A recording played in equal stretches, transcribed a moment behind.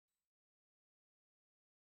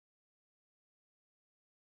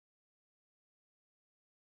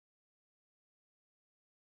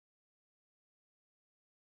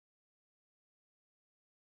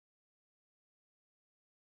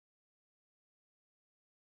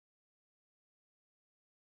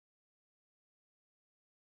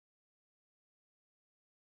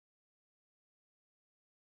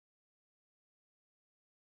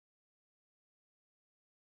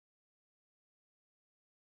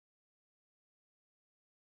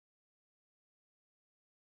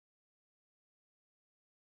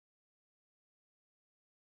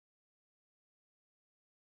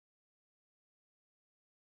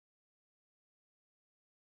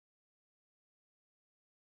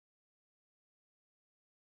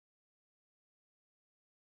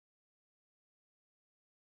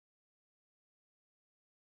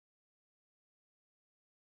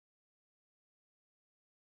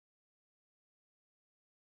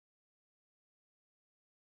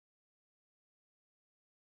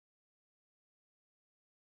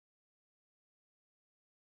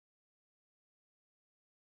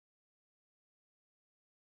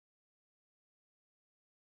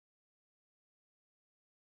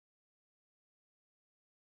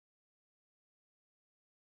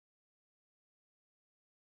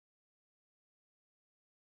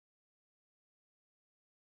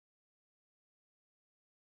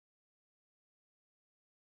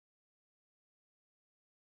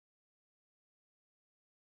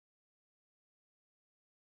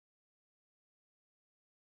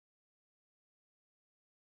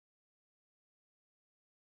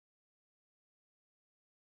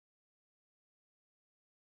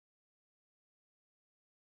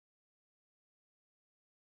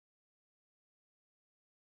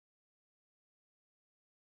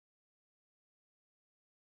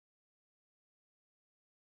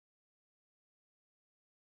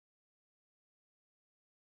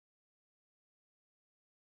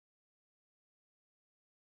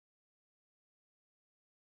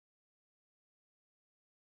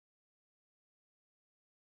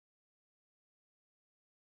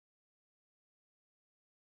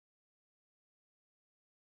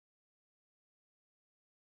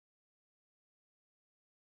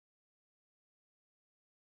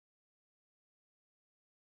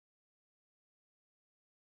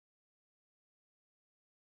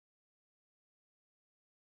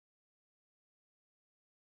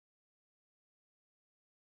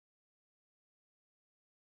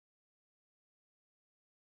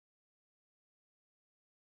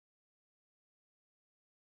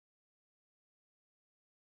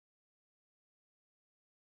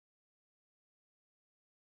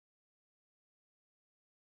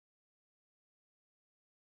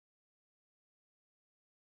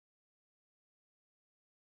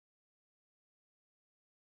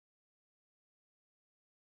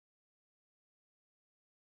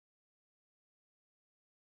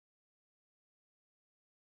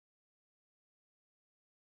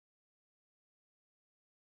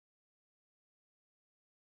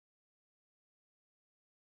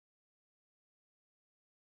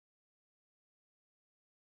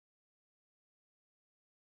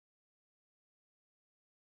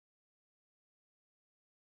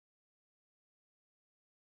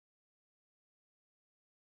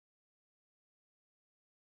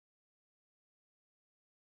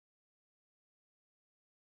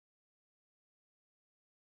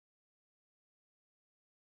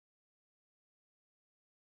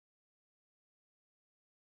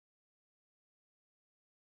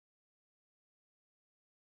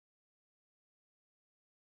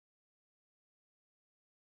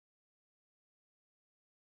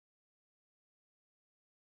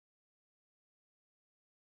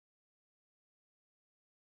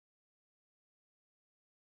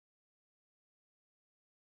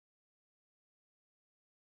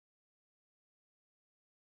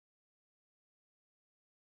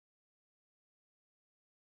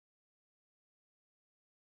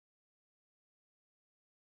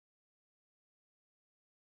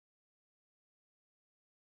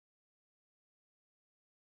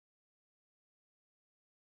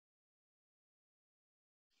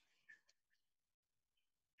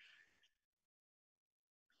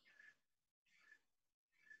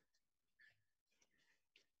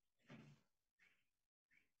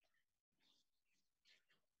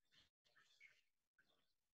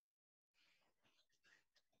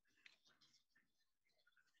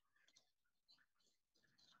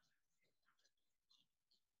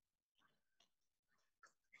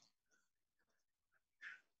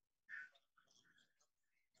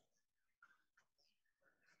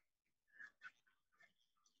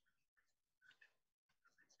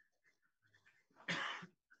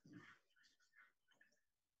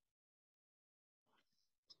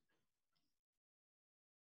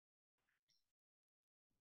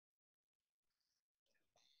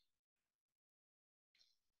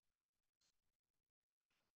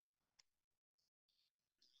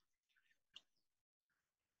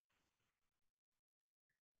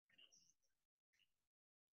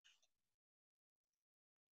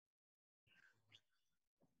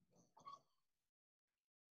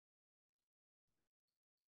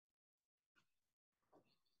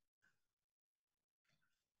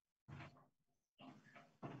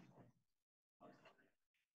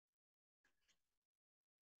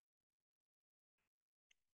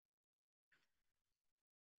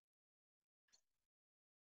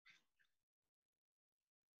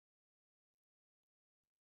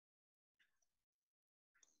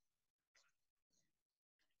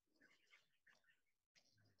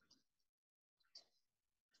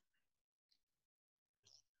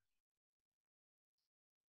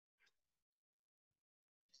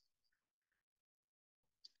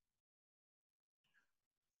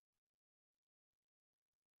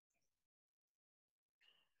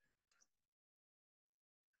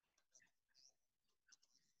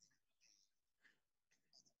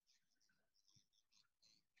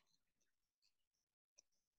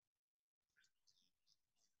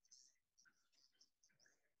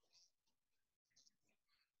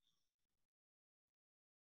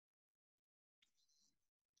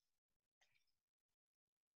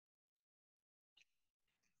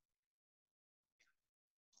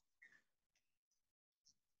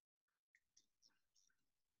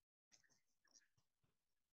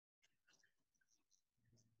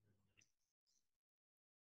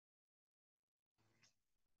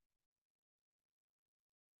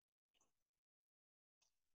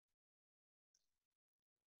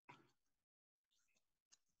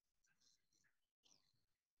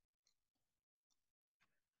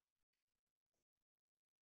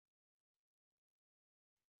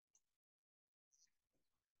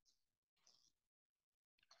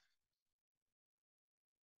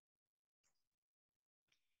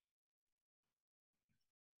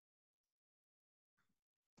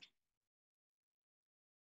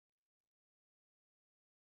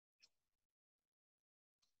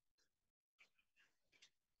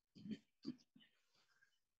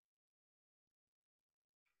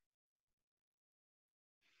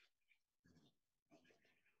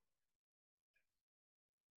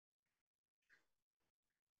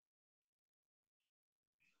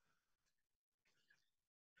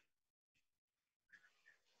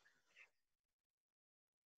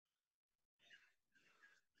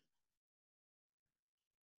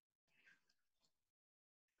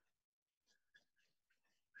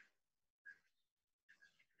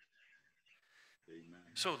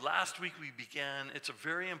So last week we began, it's a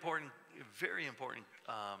very important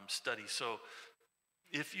study. So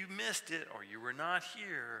if you missed it or you were not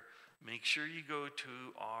here, make sure you go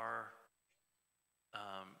to our,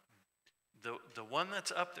 um, the one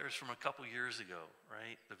that's up there is from a couple years ago,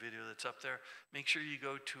 right? The video that's up there. Make sure you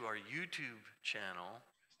go to our YouTube channel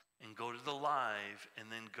and go to the live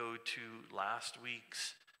and then go to last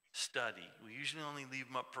week's study. We usually only leave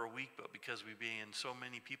them up for a week, but because we being so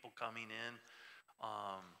many people coming in,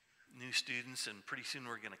 new students, and pretty soon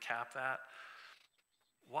we're going to cap that.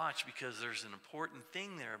 Watch, because there's an important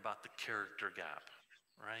thing there about the character gap,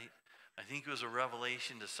 right? I think it was a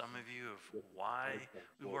revelation to some of you of why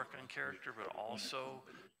we work on character, but also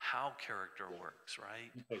how character works,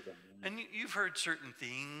 right? And you've heard certain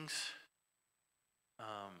things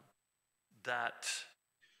that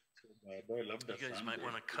you guys might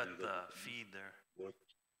want to cut the feed there.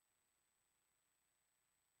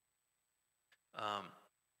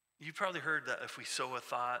 You've probably heard that if we sow a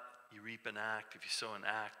thought, you reap an act. If you sow an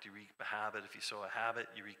act, you reap a habit. If you sow a habit,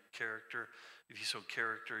 you reap character. If you sow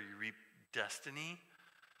character, you reap destiny.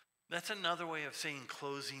 That's another way of saying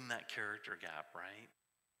closing that character gap, right?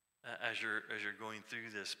 As you're going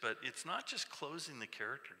through this. But it's not just closing the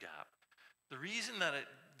character gap. The reason that a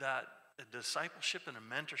discipleship and a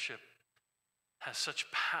mentorship has such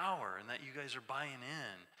power and that you guys are buying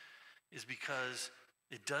in is because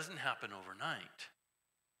it doesn't happen overnight.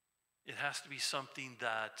 It has to be something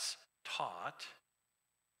that's taught,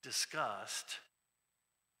 discussed,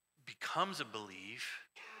 becomes a belief.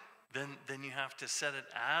 Then you have to set it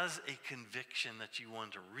as a conviction that you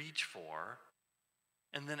want to reach for.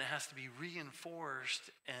 And then it has to be reinforced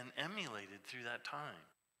and emulated through that time.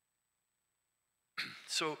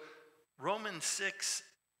 So Romans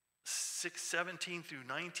 6:17 through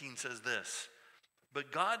 19 says this: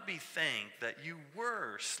 "But God be thanked that you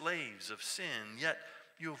were slaves of sin, yet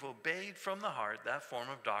you have obeyed from the heart that form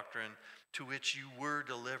of doctrine to which you were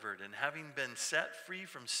delivered. And having been set free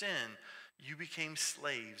from sin, you became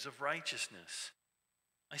slaves of righteousness.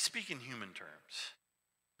 I speak in human terms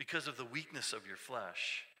because of the weakness of your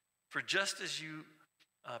flesh. For just as you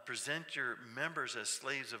present your members as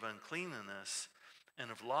slaves of uncleanness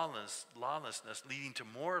and of lawlessness, leading to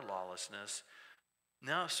more lawlessness,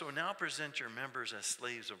 now present your members as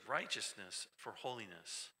slaves of righteousness for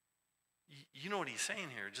holiness." You know what he's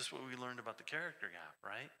saying here, just what we learned about the character gap,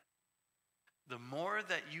 right? The more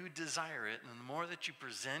that you desire it, and the more that you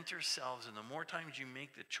present yourselves, and the more times you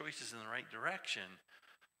make the choices in the right direction,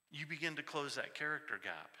 you begin to close that character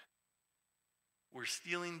gap, where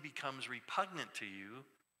stealing becomes repugnant to you,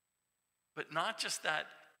 but not just that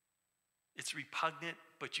it's repugnant,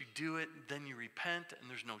 but you do it, then you repent, and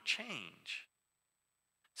there's no change.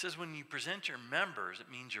 It says when you present your members, it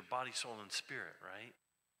means your body, soul, and spirit, right?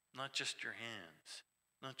 Not just your hands,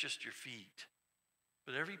 not just your feet,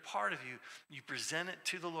 but every part of you, you present it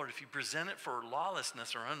to the Lord. If you present it for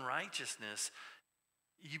lawlessness or unrighteousness,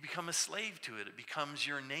 you become a slave to it. It becomes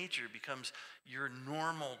your nature. It becomes your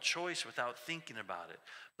normal choice without thinking about it.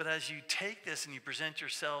 But as you take this and you present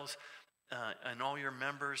yourselves and all your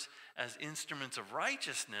members as instruments of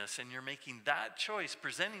righteousness, and you're making that choice,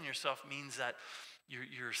 presenting yourself means that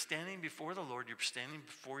you're standing before the Lord, you're standing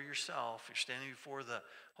before yourself, you're standing before the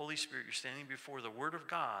Holy Spirit, you're standing before the Word of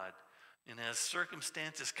God, and as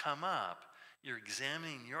circumstances come up, you're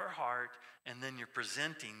examining your heart, and then you're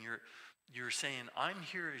presenting, you're saying, I'm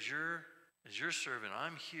here as your servant,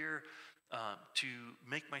 I'm here to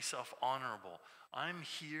make myself honorable, I'm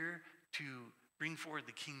here to bring forward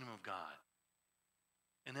the kingdom of God.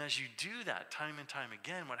 And as you do that time and time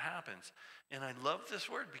again, what happens? And I love this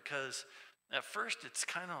word because at first it's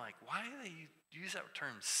kind of like, why do they use that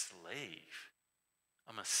term slave?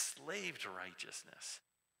 I'm a slave to righteousness.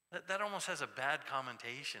 That almost has a bad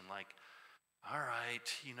connotation, like, all right,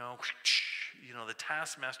 the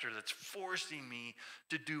taskmaster that's forcing me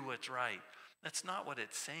to do what's right. That's not what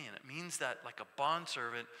it's saying. It means that, like a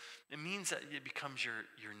bondservant, it means that it becomes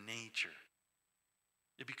your nature.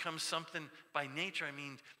 It becomes something, by nature, I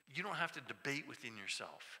mean, you don't have to debate within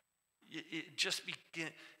yourself.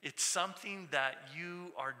 It's something that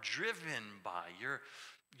you are driven by, your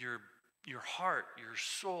heart, your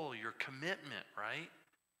soul, your commitment, right?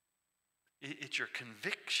 It's your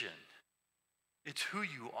conviction. It's who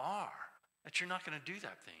you are, that you're not going to do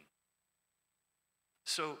that thing.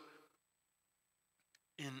 So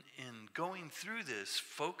in going through this,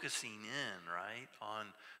 focusing in, right,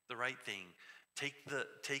 on the right thing, take the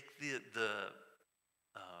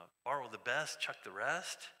borrow the best, chuck the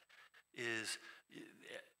rest, is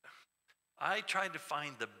I tried to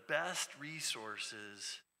find the best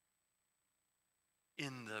resources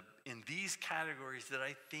in these categories that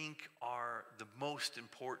I think are the most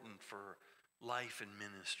important for life and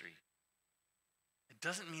ministry. It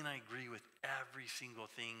doesn't mean I agree with every single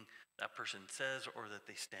thing that person says or that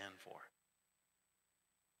they stand for.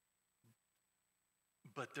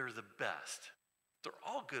 But they're the best. They're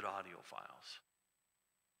all good audio files.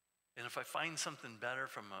 And if I find something better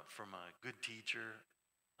from a good teacher,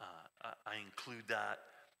 I include that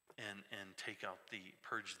and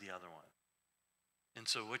purge the other one. And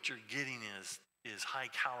so what you're getting is high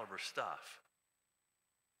caliber stuff.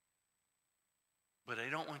 But I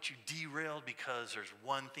don't want you derailed because there's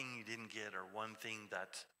one thing you didn't get or one thing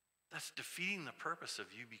that's defeating the purpose of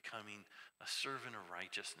you becoming a servant of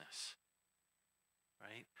righteousness.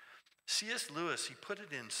 Right? C.S. Lewis, he put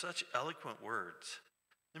it in such eloquent words.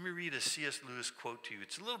 Let me read a C.S. Lewis quote to you.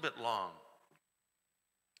 It's a little bit long,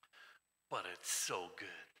 but it's so good.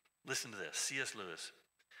 Listen to this, C.S. Lewis.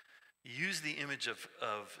 He used the image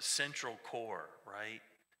of central core, right,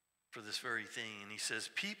 for this very thing. And he says,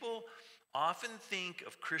 people often think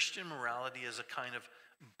of Christian morality as a kind of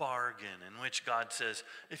bargain in which God says,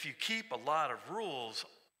 if you keep a lot of rules,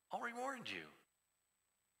 I'll reward you.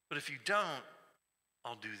 But if you don't,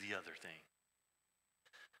 I'll do the other thing.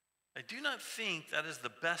 I do not think that is the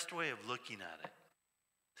best way of looking at it.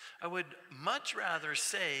 I would much rather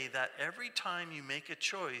say that every time you make a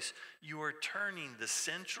choice, you are turning the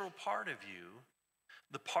central part of you,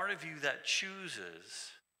 the part of you that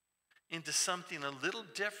chooses, into something a little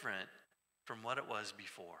different from what it was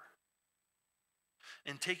before.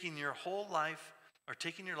 And taking your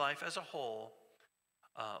life as a whole,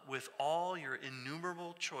 with all your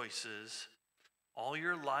innumerable choices, all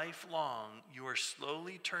your life long, you are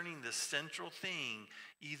slowly turning the central thing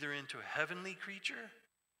either into a heavenly creature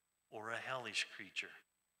or a hellish creature.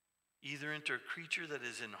 Either into a creature that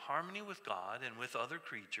is in harmony with God and with other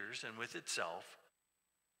creatures and with itself,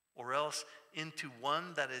 or else into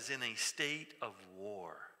one that is in a state of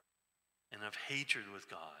war and of hatred with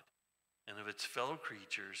God and of its fellow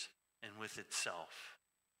creatures and with itself.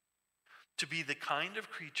 To be the kind of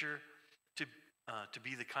creature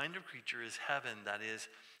is heaven, that is,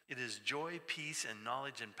 it is joy, peace, and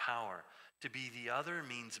knowledge and power. To be the other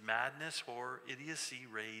means madness, horror, idiocy,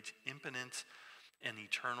 rage, impotence, and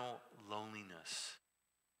eternal loneliness.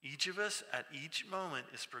 Each of us at each moment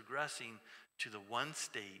is progressing to the one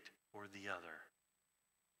state or the other.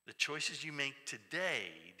 The choices you make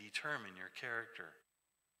today determine your character.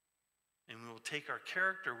 And we will take our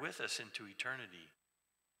character with us into eternity.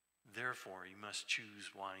 Therefore, you must choose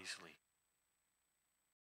wisely.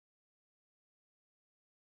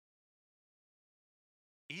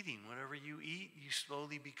 Eating whatever you eat, you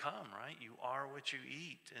slowly become, right? You are what you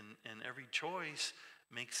eat, and every choice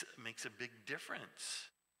makes a big difference.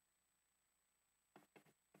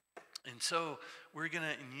 And so you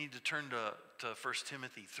need to turn to 1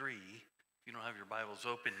 Timothy 3. If you don't have your Bibles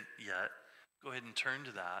open yet, go ahead and turn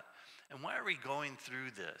to that. And why are we going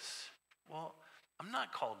through this? Well, I'm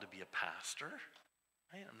not called to be a pastor,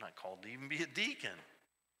 right? I'm not called to even be a deacon.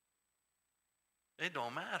 It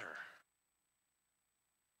don't matter.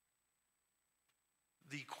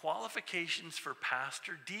 The qualifications for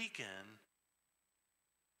pastor, deacon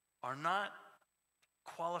are not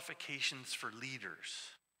qualifications for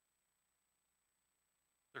leaders.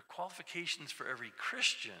 They're qualifications for every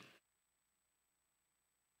Christian.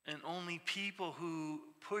 And only people who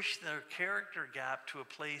push their character gap to a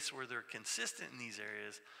place where they're consistent in these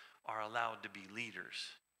areas are allowed to be leaders.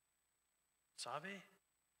 Sabe?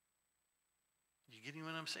 You getting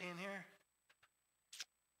what I'm saying here?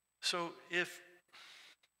 So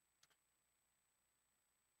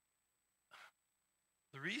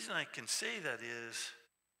the reason I can say that is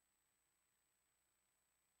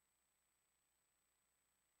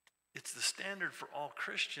it's the standard for all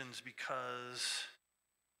Christians, because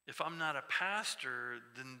if I'm not a pastor,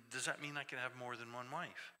 then does that mean I can have more than one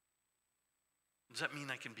wife? Does that mean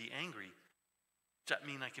I can be angry? Does that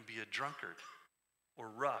mean I can be a drunkard or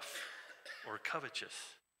rough or covetous?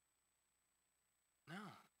 No.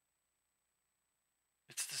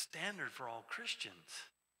 It's the standard for all Christians.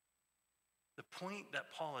 The point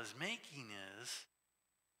that Paul is making is,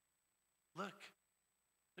 look,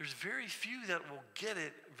 there's very few that will get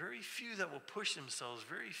it, very few that will push themselves,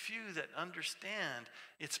 very few that understand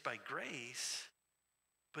it's by grace,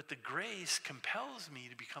 but the grace compels me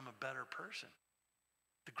to become a better person.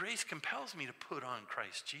 The grace compels me to put on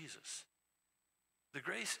Christ Jesus. The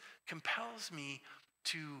grace compels me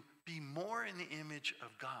to be more in the image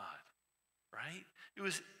of God, right? It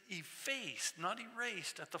was effaced, not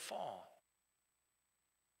erased at the fall.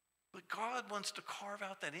 But God wants to carve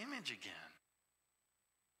out that image again.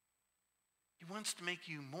 He wants to make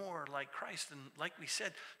you more like Christ. And like we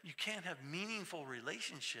said, you can't have meaningful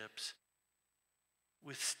relationships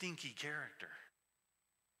with stinky character.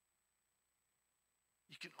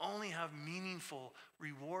 You can only have meaningful,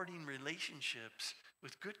 rewarding relationships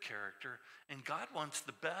with good character. And God wants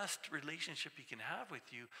the best relationship he can have with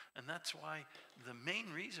you. And that's why, the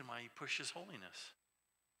main reason why he pushes holiness.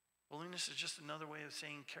 Holiness is just another way of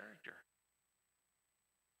saying character.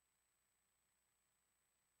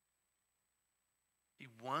 He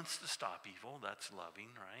wants to stop evil. That's loving,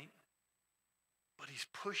 right? But he's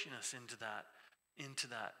pushing us into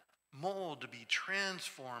that mold to be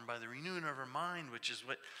transformed by the renewing of our mind, which is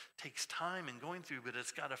what takes time and going through, but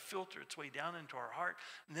it's got to filter its way down into our heart,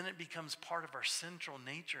 and then it becomes part of our central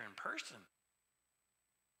nature and person.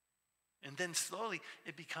 And then slowly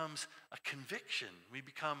it becomes a conviction. We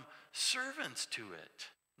become servants to it,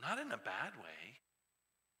 not in a bad way.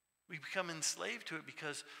 We become enslaved to it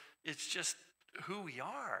because it's just who we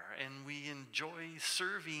are, and we enjoy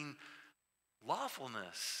serving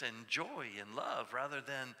lawfulness and joy and love rather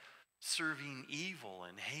than serving evil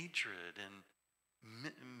and hatred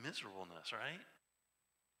and miserableness, right?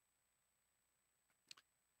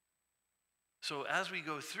 So as we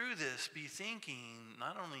go through this, be thinking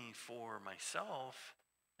not only for myself,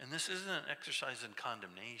 and this isn't an exercise in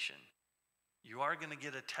condemnation. You are going to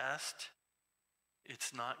get a test.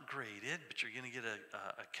 It's not graded, but you're going to get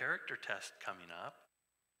a character test coming up,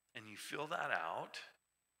 and you fill that out,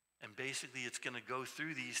 and basically it's going to go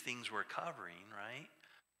through these things we're covering, right?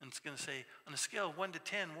 And it's going to say, on a scale of 1 to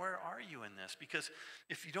 10, where are you in this? Because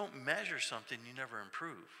if you don't measure something, you never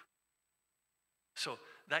improve. So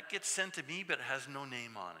that gets sent to me, but it has no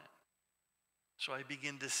name on it. So I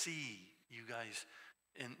begin to see you guys,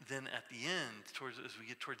 and then at the end, as we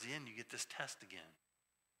get towards the end, you get this test again.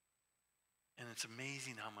 And it's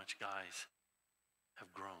amazing how much guys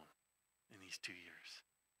have grown in these 2 years.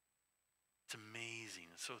 It's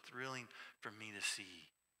amazing. It's so thrilling for me to see.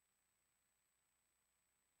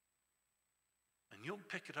 And you'll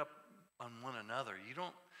pick it up on one another. You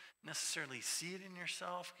don't necessarily see it in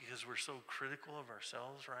yourself because we're so critical of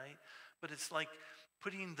ourselves, right? But it's like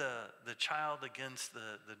putting the child against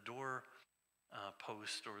the door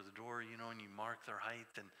post or the door, and you mark their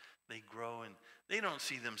height, and they grow, and they don't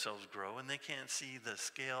see themselves grow, and they can't see the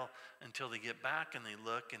scale until they get back and they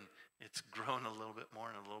look, and it's grown a little bit more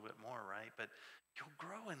and a little bit more, right? But you'll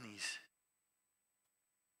grow in these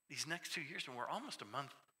next 2 years, and we're almost a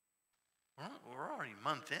month. We're already a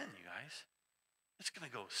month in, you guys. It's going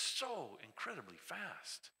to go so incredibly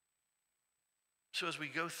fast. So as we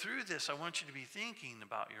go through this, I want you to be thinking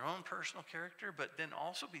about your own personal character, but then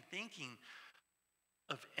also be thinking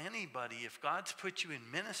of anybody. If God's put you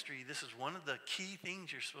in ministry, this is one of the key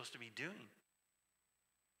things you're supposed to be doing.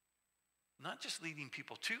 Not just leading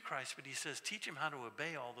people to Christ, but he says, teach them how to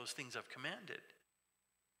obey all those things I've commanded.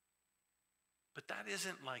 But that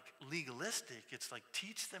isn't like legalistic. It's like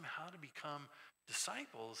teach them how to become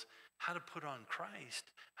disciples, how to put on Christ,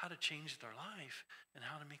 how to change their life, and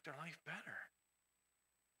how to make their life better.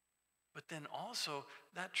 But then also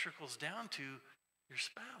that trickles down to your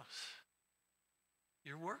spouse,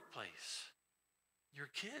 your workplace, your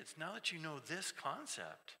kids. Now that you know this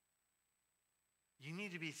concept, you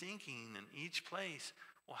need to be thinking in each place,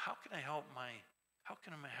 well, how can I help my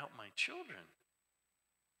children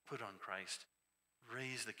put on Christ,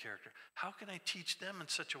 raise the character? How can I teach them in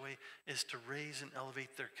such a way as to raise and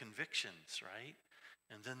elevate their convictions, right?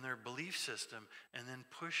 And then their belief system, and then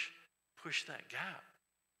push that gap,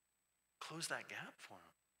 close that gap for them.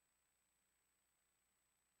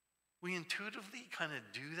 We intuitively kind of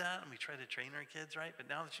do that, and we try to train our kids, right? But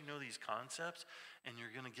now that you know these concepts, and you're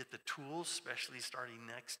going to get the tools, especially starting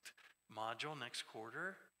next module, next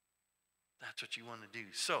quarter, that's what you want to do.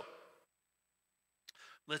 So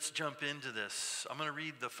let's jump into this. I'm going to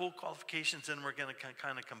read the full qualifications, and we're going to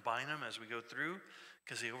kind of combine them as we go through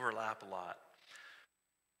because they overlap a lot.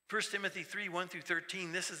 1 Timothy 3, 1 through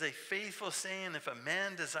 13, this is a faithful saying, if a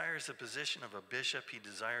man desires the position of a bishop, he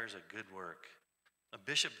desires a good work. A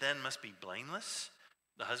bishop then must be blameless,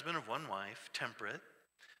 the husband of one wife, temperate,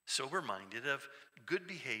 sober-minded, of good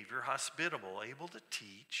behavior, hospitable, able to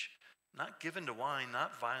teach, not given to wine,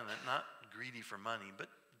 not violent, not greedy for money, but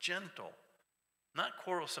gentle, not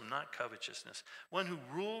quarrelsome, not covetousness, one who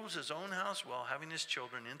rules his own house well, having his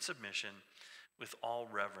children in submission with all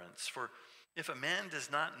reverence. For if a man does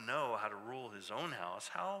not know how to rule his own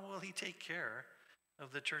house, how will he take care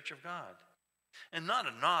of the church of God? And not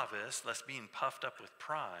a novice, lest being puffed up with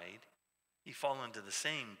pride, he fall into the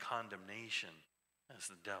same condemnation as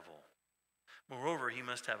the devil. Moreover, he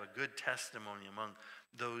must have a good testimony among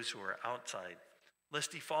those who are outside,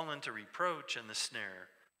 lest he fall into reproach and the snare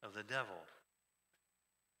of the devil.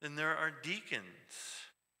 Then there are deacons.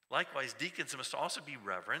 Likewise, deacons must also be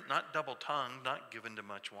reverent, not double-tongued, not given to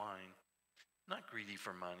much wine, not greedy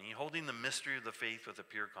for money, holding the mystery of the faith with a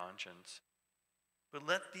pure conscience. But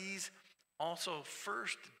let these also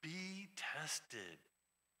first be tested,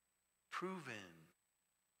 proven.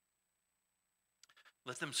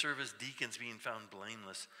 Let them serve as deacons, being found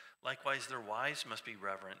blameless. Likewise, their wives must be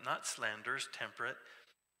reverent, not slanderers, temperate,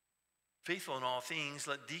 faithful in all things.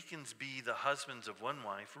 Let deacons be the husbands of one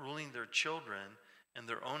wife, ruling their children and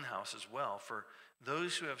their own house as well. For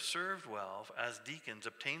those who have served well as deacons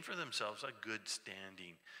obtain for themselves a good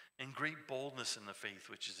standing and great boldness in the faith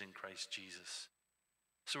which is in Christ Jesus.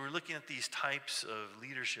 So we're looking at these types of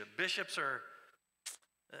leadership. Bishops are,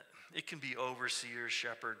 it can be overseer,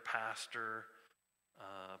 shepherd, pastor.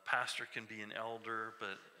 Pastor can be an elder,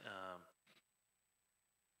 but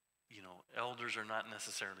elders are not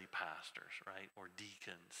necessarily pastors, right? Or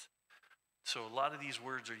deacons. So a lot of these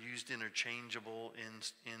words are used interchangeable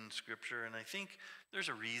in Scripture, and I think there's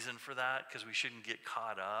a reason for that, because we shouldn't get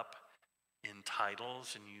caught up in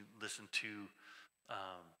titles. And you listen to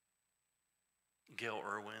Gail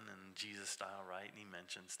Irwin and Jesus Style, right? And he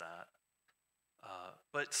mentions that.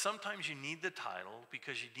 But sometimes you need the title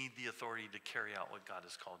because you need the authority to carry out what God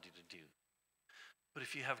has called you to do. But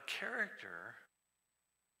if you have character,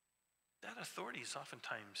 that authority is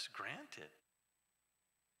oftentimes granted.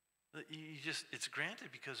 It's granted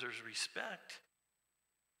because there's respect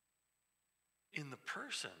in the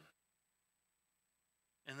person.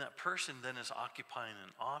 And that person then is occupying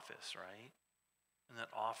an office, right? And that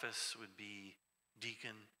office would be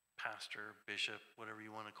deacon, pastor, bishop, whatever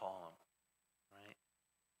you want to call them. Right?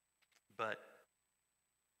 But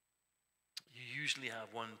you usually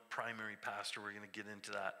have one primary pastor. We're going to get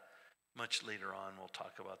into that much later on. We'll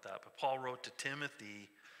talk about that. But Paul wrote to Timothy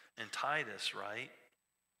and Titus, right?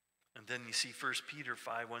 And then you see 1 Peter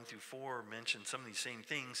 5:1-4 mention some of these same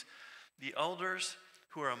things. The elders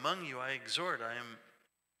who are among you, I exhort,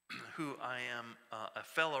 who I am a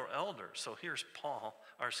fellow elder. So here's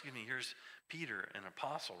here's Peter, an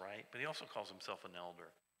apostle, right? But he also calls himself an elder.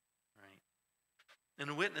 And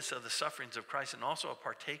a witness of the sufferings of Christ, and also a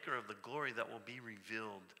partaker of the glory that will be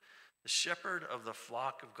revealed. The shepherd of the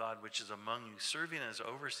flock of God which is among you, serving as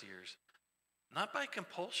overseers, not by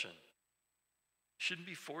compulsion. Shouldn't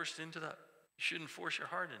be forced into that. You shouldn't force your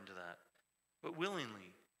heart into that, but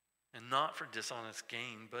willingly, and not for dishonest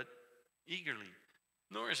gain, but eagerly.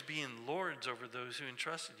 Nor as being lords over those who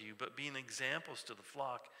entrusted you, but being examples to the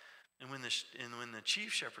flock. And when the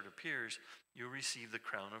chief shepherd appears, you'll receive the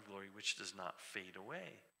crown of glory which does not fade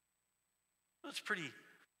away. Well, it's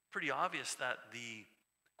pretty obvious that the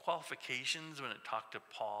qualifications, when it talked to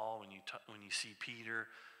Paul, when you see Peter,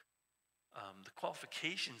 the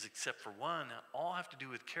qualifications except for one all have to do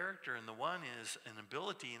with character, and the one is an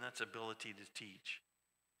ability, and that's ability to teach.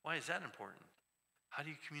 Why is that important? How do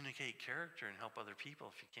you communicate character and help other people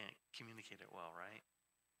if you can't communicate it well, right?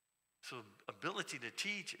 So ability to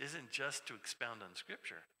teach isn't just to expound on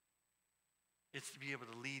Scripture. It's to be able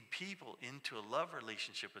to lead people into a love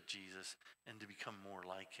relationship with Jesus and to become more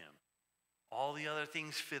like him. All the other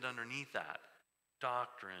things fit underneath that.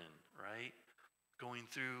 Doctrine, right? Going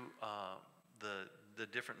through the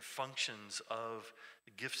different functions of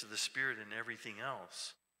the gifts of the Spirit and everything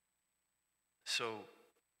else. So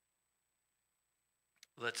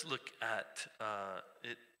let's look at,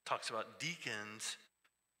 it talks about deacons.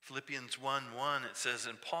 Philippians 1:1, it says,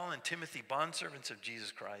 and Paul and Timothy, bondservants of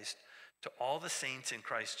Jesus Christ, to all the saints in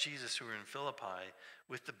Christ Jesus who are in Philippi,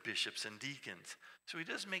 with the bishops and deacons. So he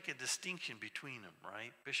does make a distinction between them,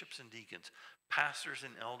 right? Bishops and deacons. Pastors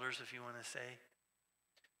and elders, if you want to say.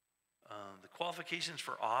 The qualifications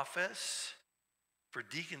for office for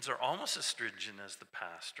deacons are almost as stringent as the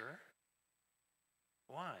pastor.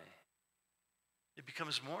 Why? It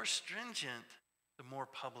becomes more stringent the more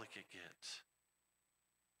public it gets.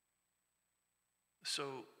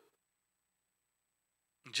 So,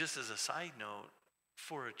 just as a side note,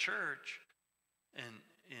 for a church and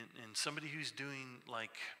somebody who's doing,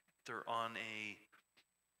 like, they're on a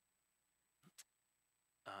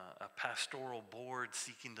pastoral board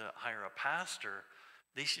seeking to hire a pastor,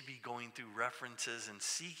 they should be going through references and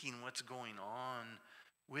seeking what's going on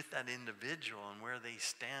with that individual and where they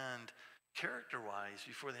stand character-wise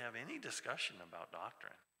before they have any discussion about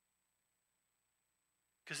doctrine.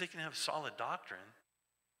 Because they can have solid doctrine.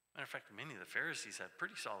 Matter of fact, many of the Pharisees had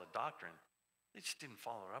pretty solid doctrine. They just didn't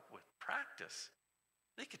follow it up with practice.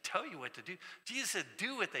 They could tell you what to do. Jesus said,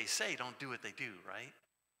 do what they say, don't do what they do, right?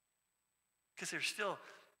 Because they're still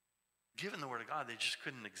given the Word of God, they just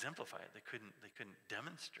couldn't exemplify it. They couldn't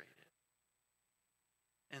demonstrate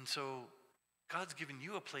it. And so God's given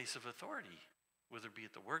you a place of authority, whether it be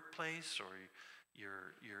at the workplace or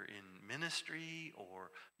you're in ministry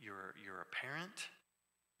or you're a parent,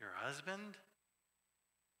 you're a husband.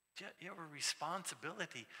 You have a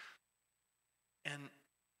responsibility. And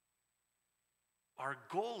our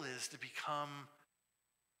goal is to become,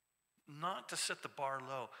 not to set the bar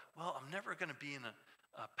low. Well, I'm never going to be in a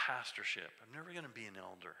pastorship. I'm never going to be an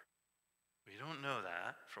elder. We don't know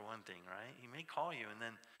that, for one thing, right? He may call you and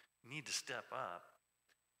then you need to step up.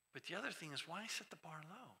 But the other thing is, why set the bar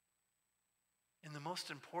low? In the most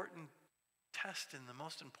important test, in the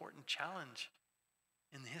most important challenge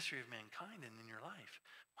in the history of mankind and in your life,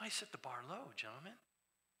 why set the bar low, gentlemen?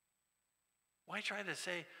 Why try to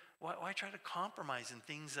say, why try to compromise in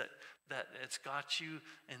things that it's got you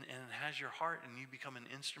and it has your heart and you become an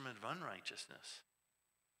instrument of unrighteousness?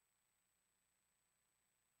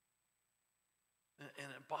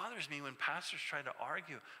 And it bothers me when pastors try to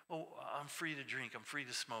argue, oh, I'm free to drink, I'm free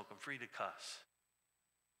to smoke, I'm free to cuss.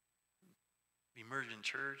 Emergent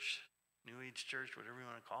church, New Age church, whatever you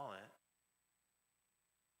want to call it.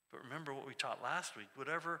 But remember what we taught last week.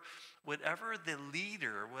 Whatever the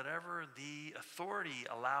leader, whatever the authority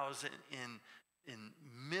allows in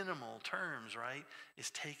minimal terms, right,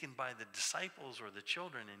 is taken by the disciples or the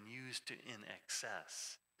children and used in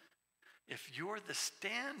excess. If you're the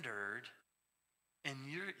standard and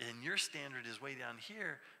your standard is way down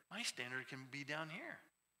here, my standard can be down here.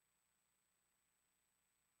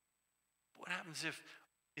 What happens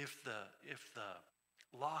if the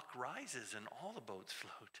lock rises and all the boats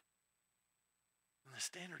float? And the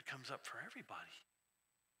standard comes up for everybody.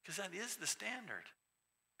 Because that is the standard.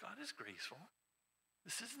 God is graceful.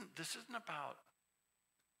 This isn't about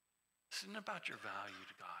your value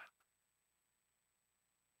to God.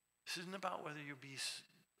 This isn't about whether you'll be,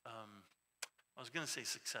 I was going to say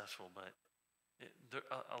successful, but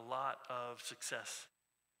a lot of success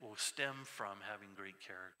will stem from having great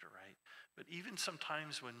character, right? But even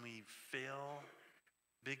sometimes when we fail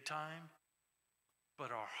big time, but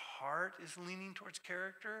our heart is leaning towards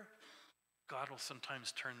character, God will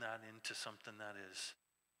sometimes turn that into something that is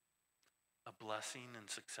a blessing and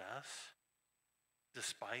success,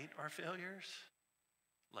 despite our failures.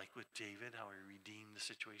 Like with David, how he redeemed the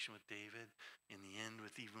situation with David. In the end,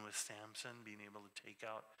 even with Samson, being able to take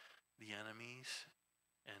out the enemies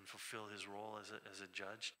and fulfill his role as a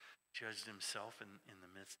judge, judged himself in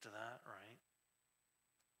the midst of that, right?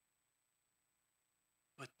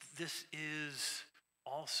 But this is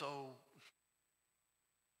also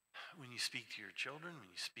when you speak to your children, when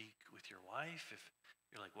you speak with your wife, if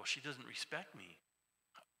you're like, well, she doesn't respect me.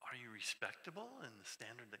 Are you respectable in the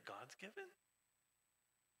standard that God's given?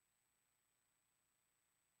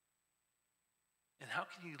 And how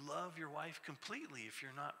can you love your wife completely if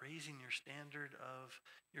you're not raising your standard of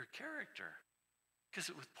your character? Because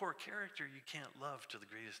with poor character, you can't love to the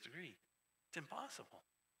greatest degree. It's impossible.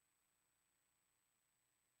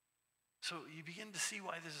 So you begin to see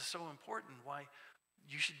why this is so important, why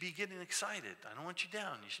you should be getting excited. I don't want you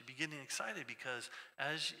down. You should be getting excited because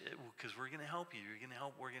we're going to help you. We're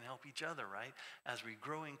going to help each other, right? As we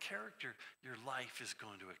grow in character, your life is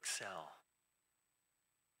going to excel.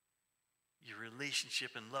 Your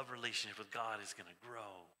relationship and love relationship with God is going to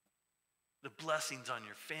grow. The blessings on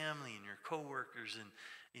your family and your coworkers and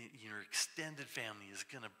your extended family is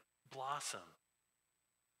going to blossom.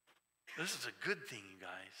 This is a good thing, you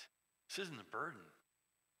guys. This isn't a burden.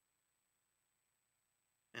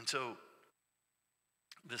 And so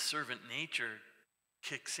the servant nature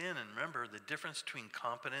kicks in. And remember the difference between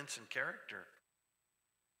competence and character.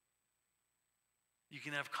 You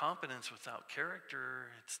can have competence without character.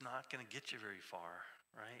 It's not going to get you very far,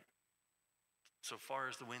 right? So far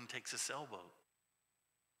as the wind takes a sailboat.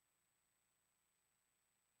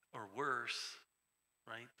 Or worse,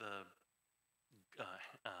 right? The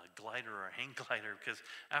glider or hang glider, because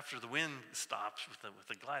after the wind stops with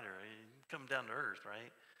the glider, you come down to earth,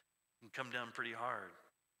 right? You come down pretty hard.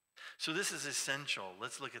 So this is essential.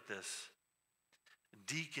 Let's look at this.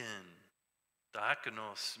 Deacon.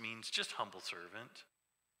 Diakonos means just humble servant.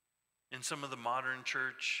 In some of the modern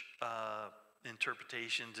church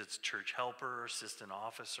interpretations, it's church helper, assistant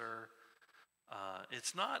officer.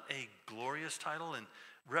 It's not a glorious title, and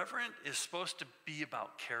reverend is supposed to be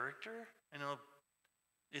about character. I know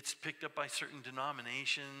it's picked up by certain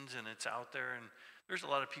denominations, and it's out there, and there's a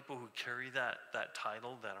lot of people who carry that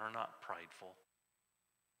title that are not prideful.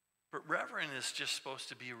 But reverend is just supposed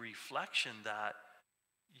to be a reflection that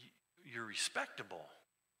you're respectable.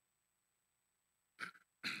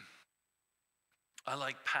 I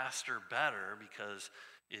like pastor better because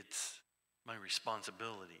it's my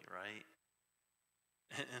responsibility, right?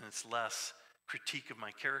 And it's less critique of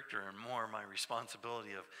my character and more my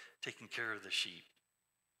responsibility of taking care of the sheep.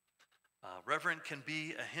 Reverend can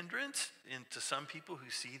be a hindrance to some people who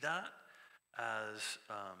see that as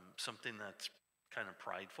something that's kind of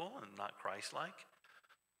prideful and not Christ-like.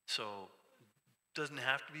 So it doesn't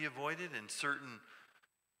have to be avoided in certain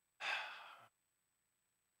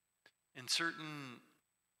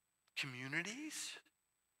communities.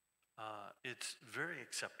 It's very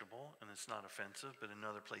acceptable and it's not offensive, but in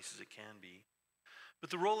other places it can be. But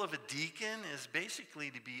the role of a deacon is basically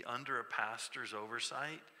to be under a pastor's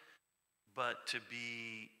oversight, but to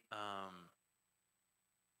be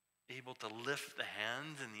able to lift the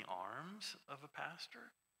hands and the arms of a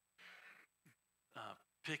pastor,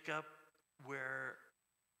 pick up where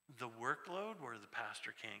the workload, where the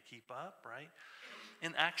pastor can't keep up, right?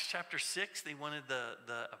 In Acts chapter 6, they wanted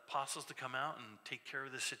the apostles to come out and take care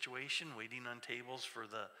of the situation, waiting on tables for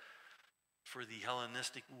the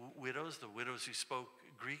Hellenistic widows, the widows who spoke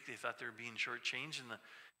Greek. They thought they were being shortchanged,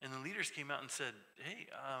 and the leaders came out and said, hey,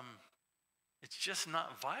 it's just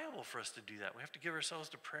not viable for us to do that. We have to give ourselves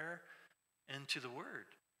to prayer and to the word.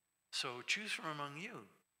 So choose from among you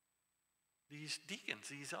these deacons,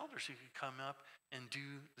 these elders who could come up and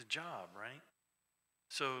do the job, right?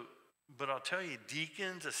 So, but I'll tell you,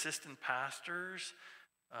 deacons, assistant pastors,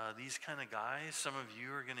 these kind of guys, some of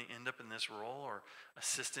you are going to end up in this role, or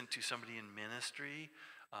assistant to somebody in ministry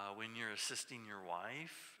when you're assisting your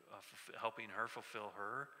wife, helping her fulfill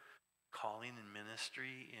her calling and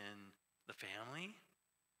ministry in the family.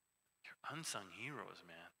 You're unsung heroes,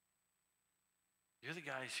 man. You're the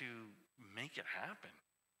guys who make it happen,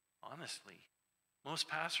 honestly. Most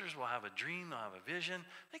pastors will have a dream, they'll have a vision.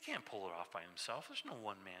 They can't pull it off by themselves. There's no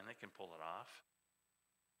one man that can pull it off.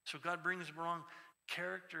 So God brings along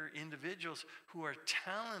character individuals who are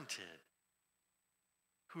talented,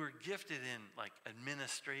 who are gifted in like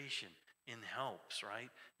administration, in helps,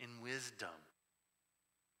 right? In wisdom.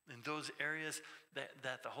 In those areas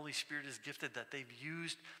that the Holy Spirit is gifted, that they've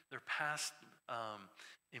used their past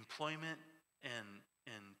employment and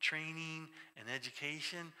training and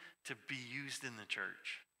education to be used in the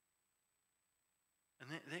church. And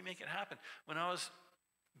they make it happen. When I was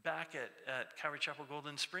back at Calvary Chapel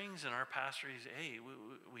Golden Springs, and our pastor, he said, hey,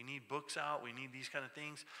 we need books out, we need these kind of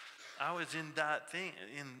things. I was in that thing,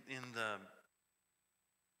 in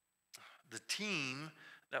the team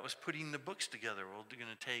that was putting the books together. We're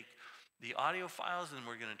going to take the audio files and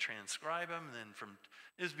we're going to transcribe them. And then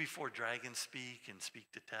it was before Dragon Speak and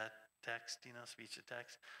Speak to Text, speech to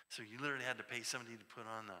text. So you literally had to pay somebody to put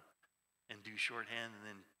on and do shorthand and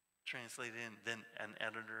then translate it in. Then an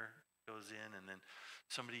editor goes in, and then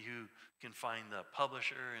somebody who can find the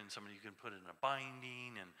publisher, and somebody who can put it in a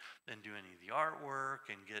binding and then do any of the artwork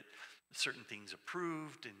and get certain things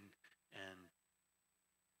approved. And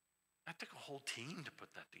I took a whole team to put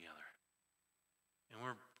that together. And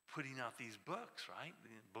we're putting out these books, right?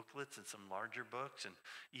 Booklets and some larger books, and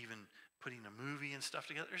even putting a movie and stuff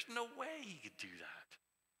together. There's no way he could do that.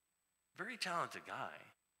 Very talented guy.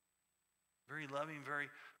 Very loving, very,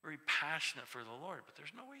 very passionate for the Lord, but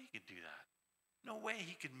there's no way he could do that. No way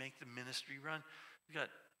he could make the ministry run. We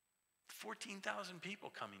got 14,000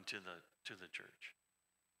 people coming to the church.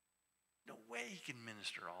 No way he can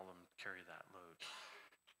minister all of them, carry that load.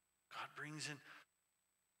 God brings in.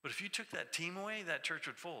 But if you took that team away, that church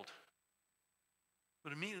would fold.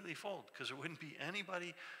 Would immediately fold, because there wouldn't be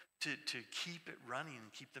anybody to keep it running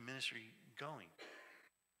and keep the ministry going.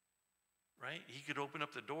 Right? He could open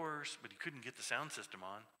up the doors, but he couldn't get the sound system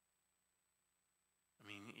on. I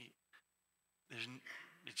mean,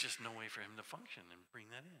 it's just no way for him to function and bring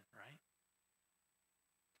that in, right?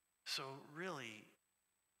 So really,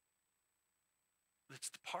 it's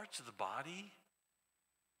the parts of the body,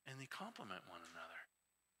 and they complement one another.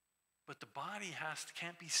 But the body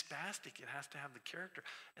can't be spastic. It has to have the character.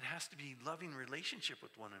 It has to be loving relationship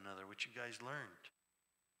with one another, which you guys learned.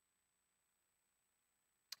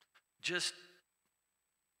 Just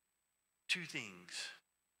two things.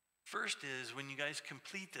 First is, when you guys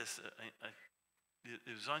complete this,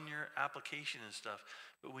 it was on your application and stuff,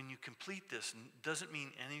 but when you complete this, doesn't mean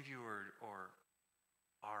any of you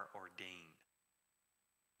are ordained.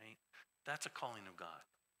 Right? That's a calling of God.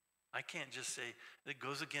 I can't just say, it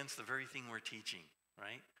goes against the very thing we're teaching,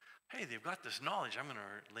 right? Hey, they've got this knowledge, I'm going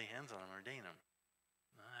to lay hands on them, ordain them.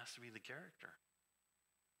 No, it has to be the character.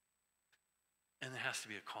 And it has to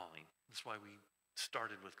be a calling. That's why we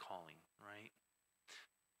started with calling, right?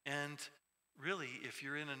 And really, if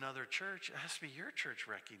you're in another church, it has to be your church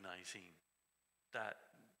recognizing that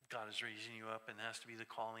God is raising you up, and it has to be the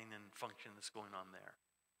calling and function that's going on there,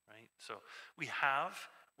 right? So we have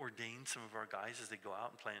ordained some of our guys as they go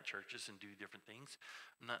out and plant churches and do different things.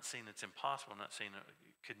 I'm not saying it's impossible. I'm not saying it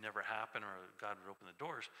could never happen or God would open the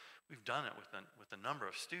doors. We've done it with a number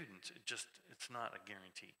of students. It's not a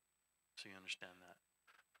guarantee. So you understand that.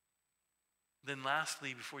 Then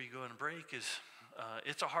lastly, before you go on a break, is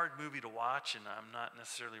it's a hard movie to watch, and I'm not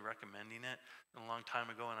necessarily recommending it. A long time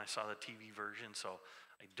ago, and I saw the TV version, so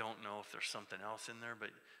I don't know if there's something else in there, but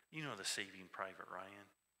you know the Saving Private Ryan.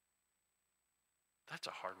 That's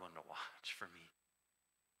a hard one to watch for me.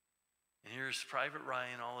 And here's Private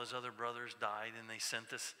Ryan, all his other brothers died, and they sent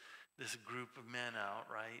this group of men out,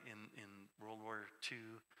 right, in World War II,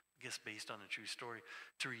 I guess based on a true story,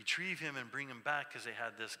 to retrieve him and bring him back, because they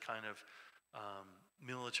had this kind of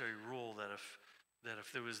military rule that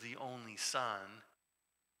if there was the only son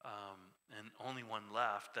and only one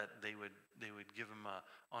left, that they would give him a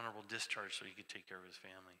honorable discharge so he could take care of his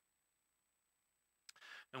family.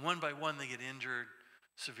 And one by one, they get injured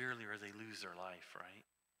severely or they lose their life, right?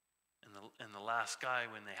 And the last guy,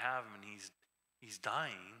 when they have him and he's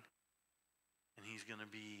dying and he's going to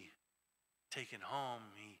be taken home,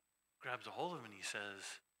 he grabs a hold of him and he says,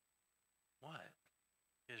 "What?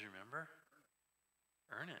 You guys remember?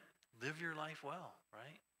 Earn it. Live your life well,"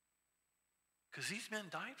 right? Because these men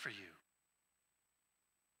died for you.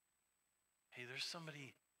 Hey, there's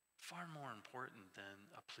somebody far more important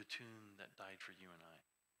than a platoon that died for you and I.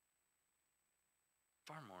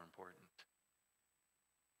 Far more important.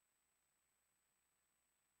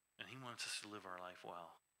 And he wants us to live our life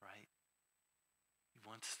well, right? He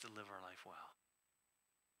wants us to live our life well.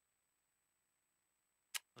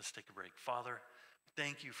 Let's take a break. Father,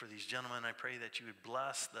 thank you for these gentlemen. I pray that you would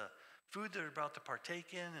bless the food they're about to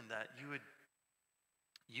partake in, and that you would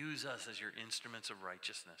use us as your instruments of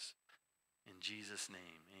righteousness. In Jesus'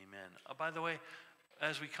 name, amen. By the way,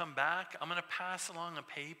 as we come back, I'm going to pass along a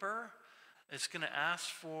paper. It's going to ask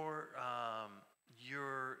for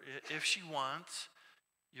if she wants,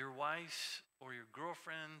 your wife's or your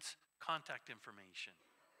girlfriend's contact information,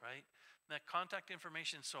 right? That contact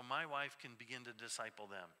information, so my wife can begin to disciple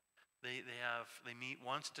them. They meet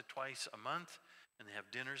once to twice a month, and they have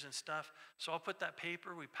dinners and stuff. So I'll put that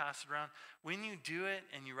paper, we pass it around. When you do it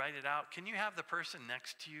and you write it out, can you have the person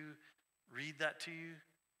next to you read that to you?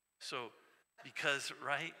 So, because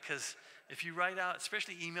if you write out,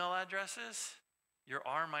 especially email addresses, your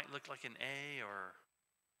R might look like an A, or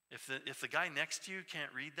if the guy next to you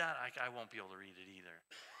can't read that, I won't be able to read it either,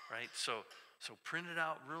 right? So print it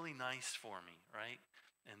out really nice for me, right?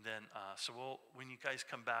 And then, when you guys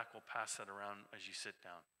come back, we'll pass that around as you sit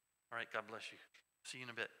down. All right, God bless you. See you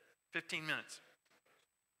in a bit. 15 minutes.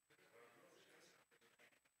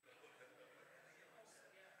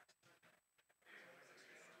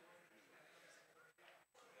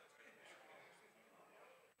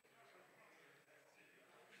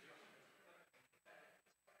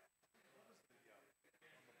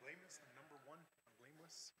 Blameless, the number one,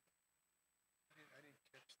 blameless. I didn't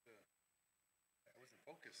catch the. I wasn't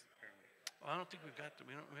focused apparently. Well, I don't think we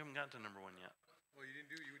haven't got to number one yet. Oh, you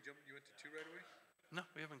didn't do? You went to 2 right away? No,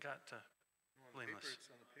 we haven't got to No, blameless.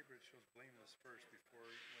 On the paper, it shows blameless first before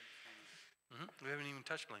it went to. We haven't even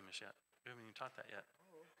touched blameless yet. We haven't even taught that yet.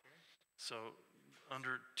 Oh, okay. So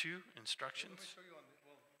under 2 Let me instructions. show you on the.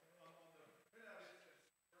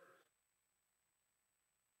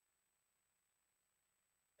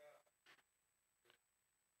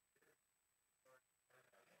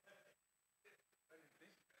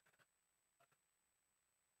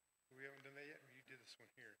 Well, we haven't done that yet. You did this one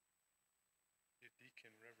here. You deacon,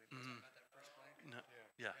 reverend. No,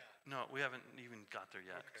 Yeah. yeah. No, we haven't even got there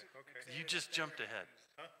yet. Okay. You just jumped ahead.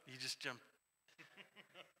 Huh? You just jumped.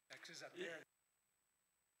 X is up there.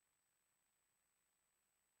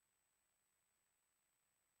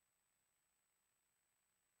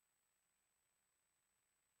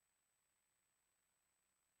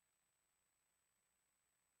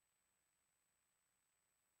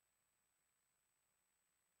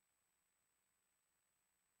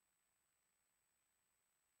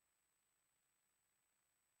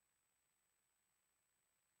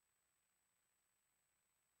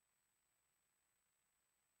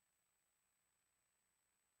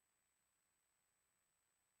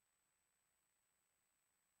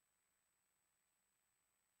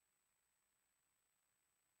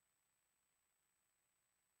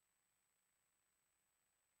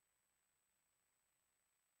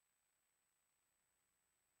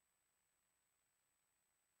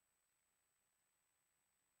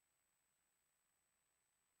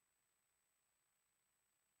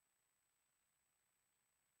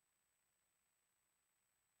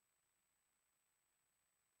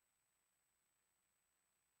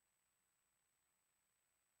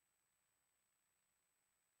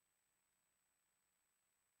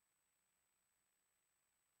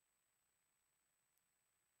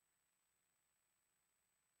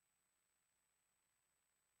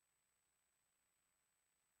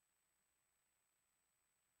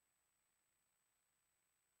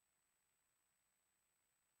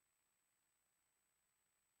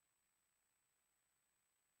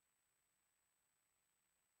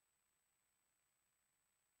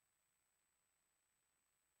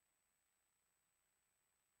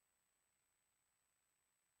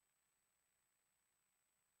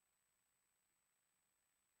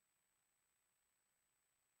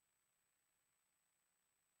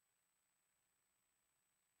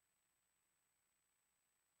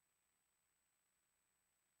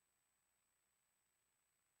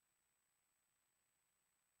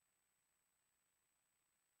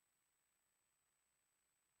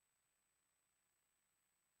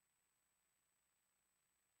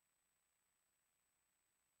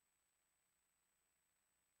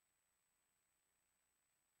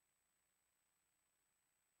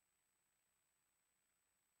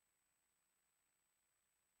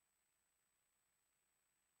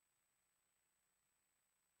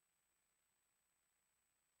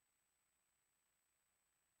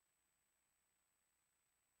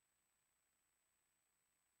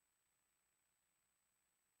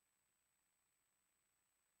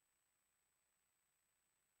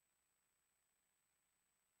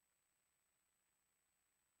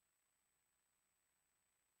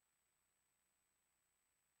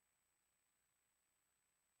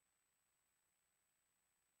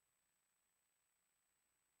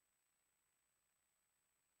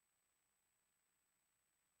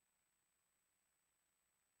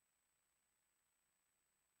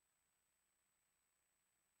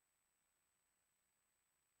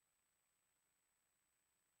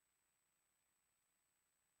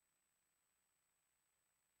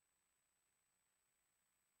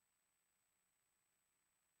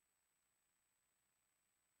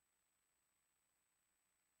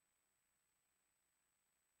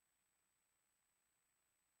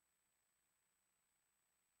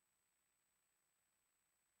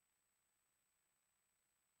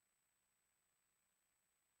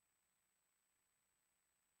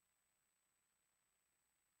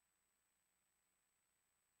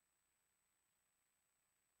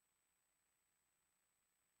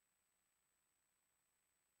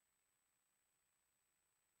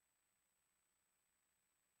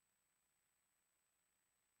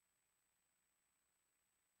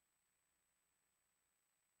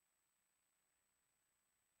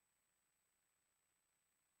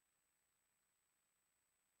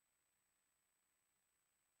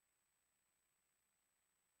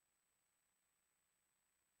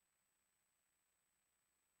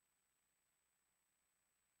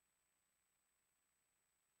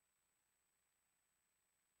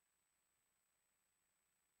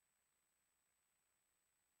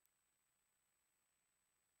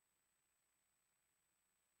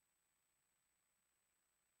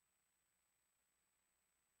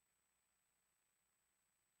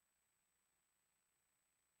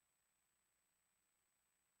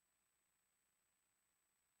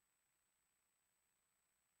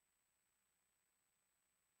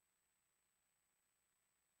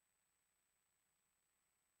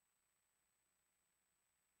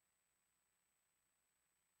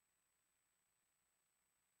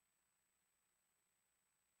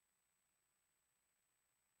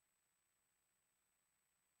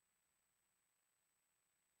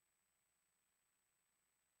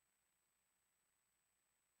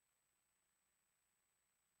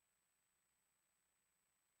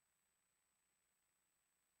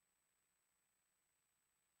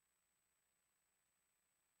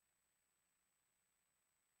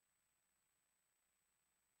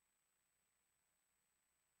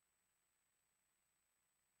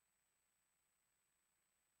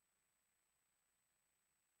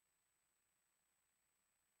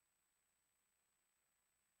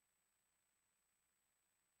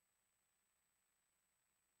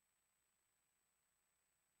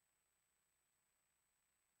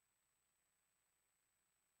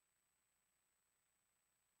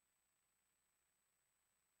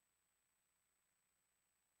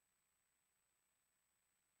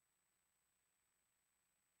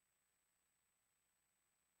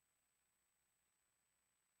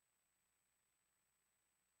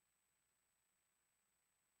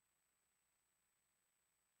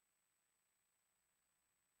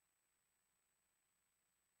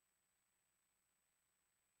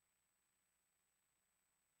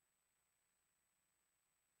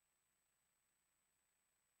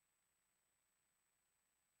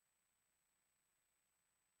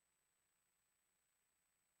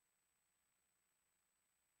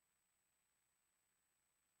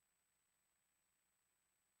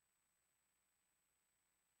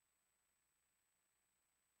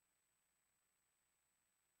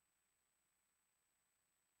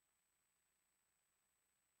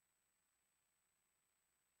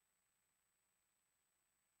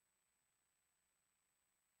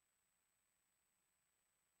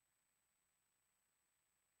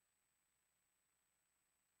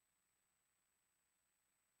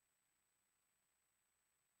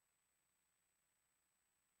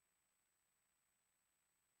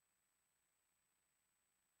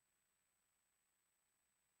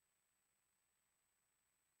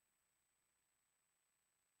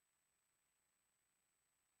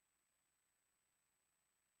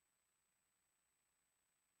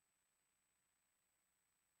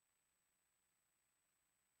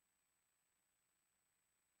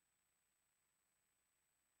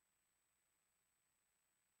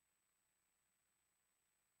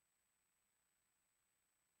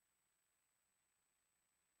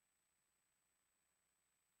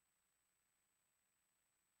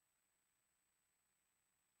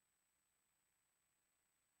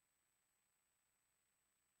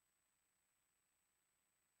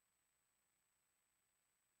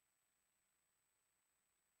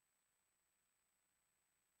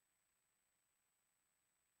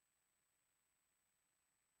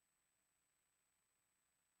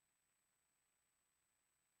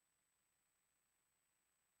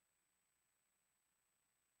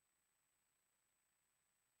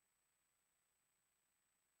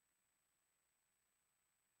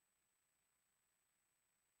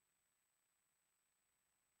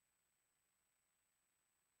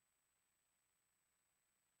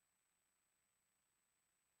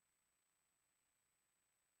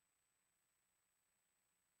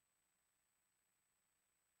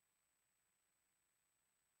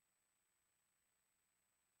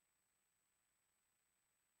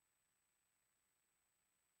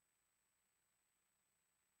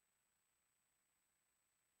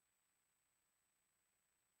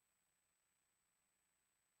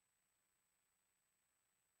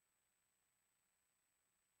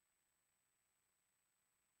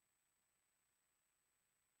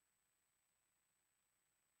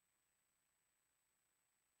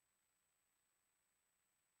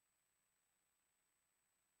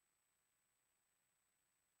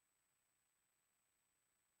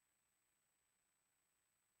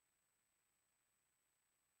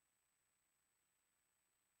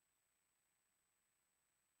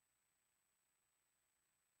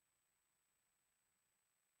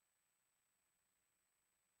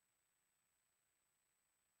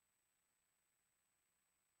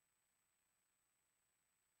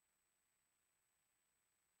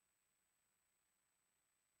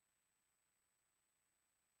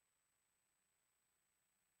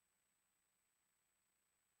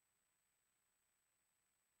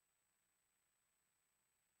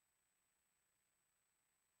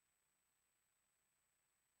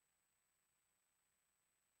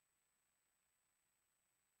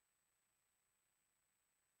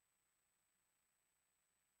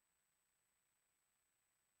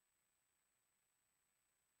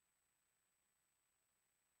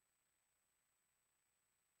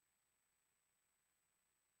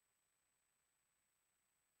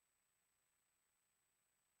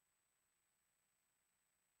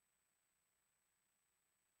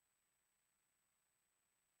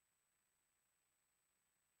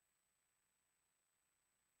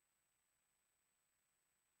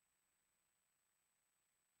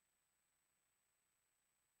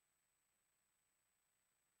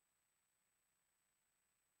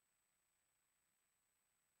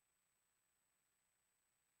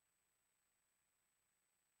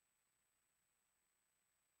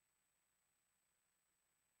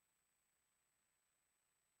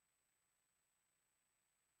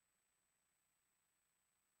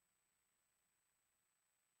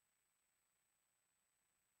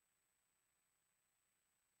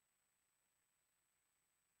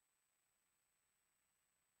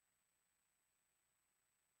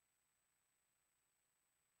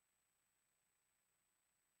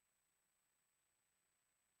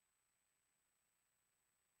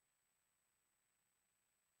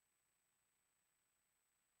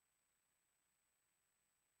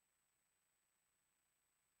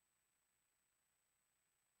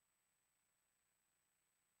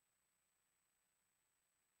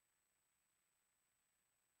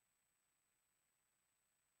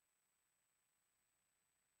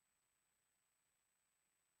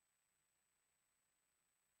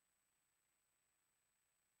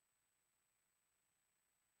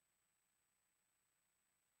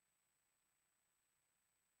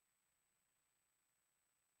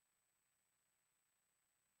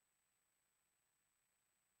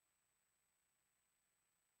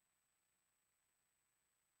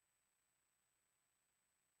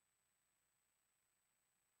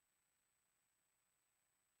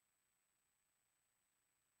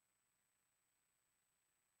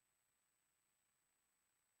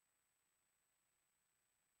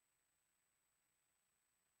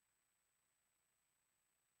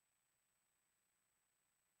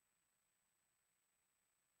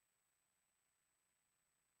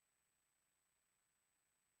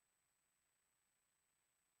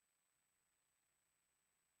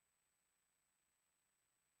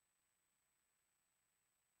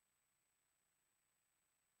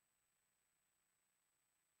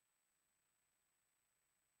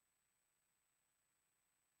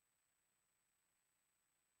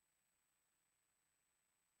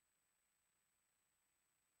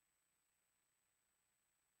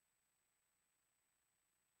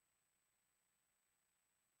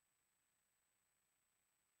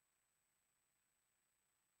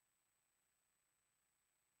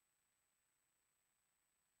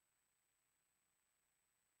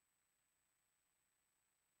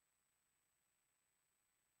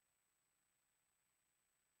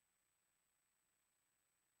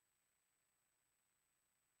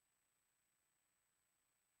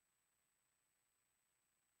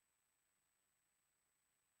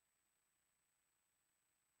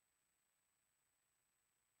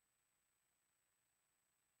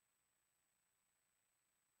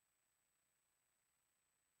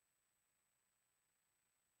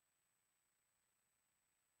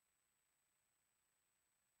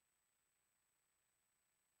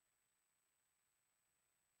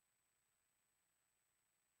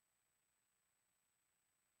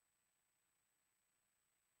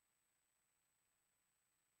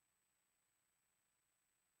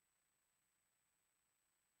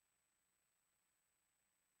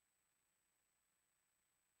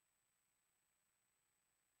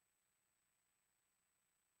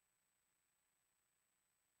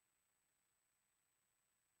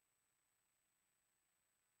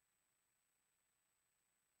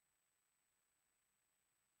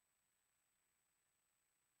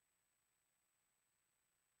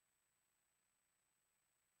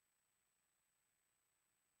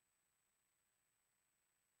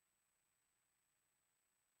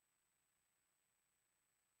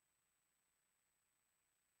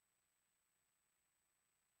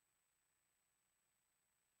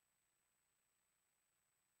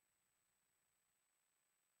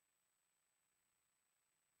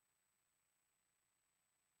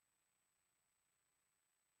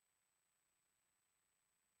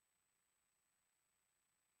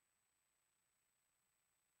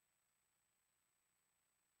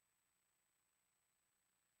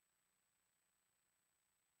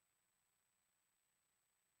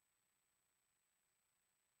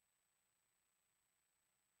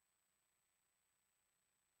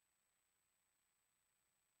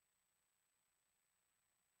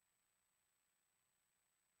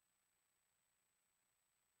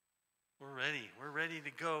 We're ready. We're ready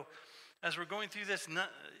to go. As we're going through this,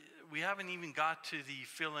 we haven't even got to the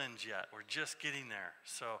fill-ins yet. We're just getting there.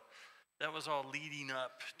 So that was all leading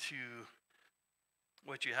up to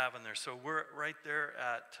what you have in there. So we're right there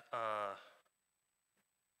at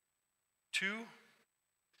 2,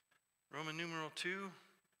 Roman numeral 2.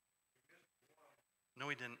 No,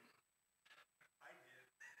 we didn't.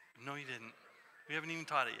 No, you didn't. We haven't even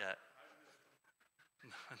taught it yet.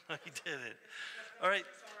 No, you didn't. All right.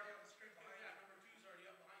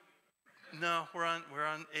 No, we're on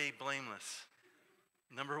A, blameless.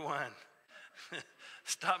 Number 1.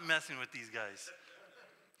 Stop messing with these guys.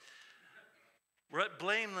 We're at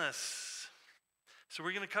blameless. So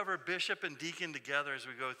we're going to cover bishop and deacon together as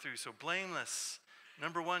we go through. So blameless.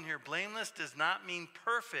 Number 1 here, blameless does not mean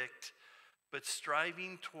perfect, but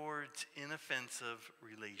striving towards inoffensive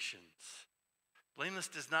relations. Blameless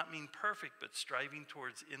does not mean perfect, but striving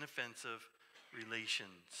towards inoffensive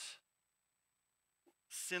relations.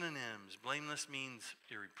 Synonyms. Blameless means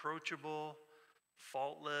irreproachable,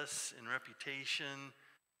 faultless in reputation,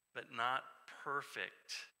 but not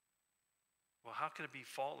perfect. Well, how could it be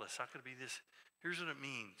faultless? How could it be this? Here's what it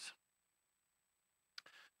means.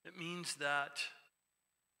 It means that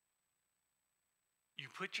you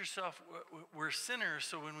put yourself, we're sinners,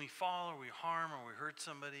 so when we fall or we harm or we hurt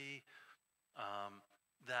somebody,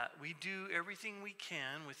 that we do everything we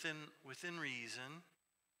can within reason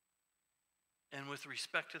and with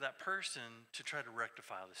respect to that person to try to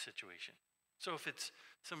rectify the situation. So if it's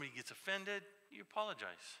somebody gets offended, you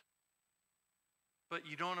apologize. But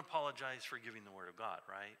you don't apologize for giving the word of God,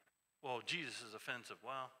 right? Well, Jesus is offensive.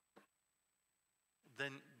 Well,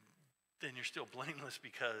 then you're still blameless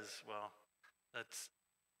because, well, that's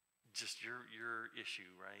just your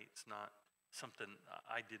issue, right? It's not something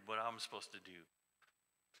I did what I'm supposed to do.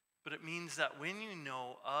 But it means that when you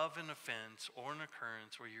know of an offense or an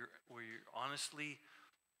occurrence where you honestly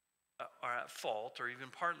are at fault or even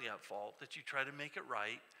partly at fault, that you try to make it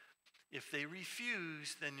right. If they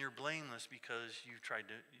refuse, then you're blameless because you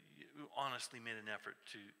honestly made an effort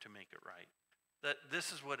to make it right. That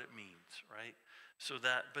this is what it means, right?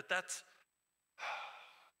 But that's,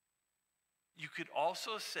 you could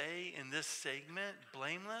also say in this segment,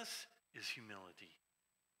 blameless is humility.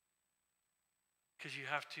 Because you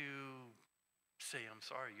have to say, I'm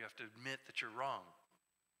sorry. You have to admit that you're wrong.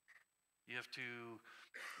 You have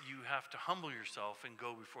to humble yourself and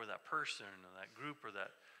go before that person or that group or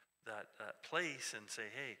that place and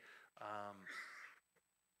say, hey,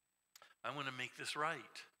 I want to make this right.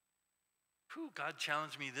 God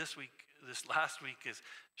challenged me this last week is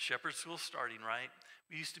Shepherd School starting, right?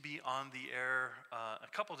 We used to be on the air a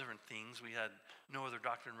couple different things. We had No Other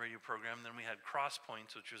Doctrine radio program. Then we had Cross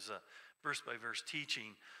Points, which was a verse-by-verse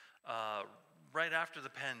teaching. Right after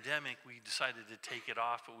the pandemic, we decided to take it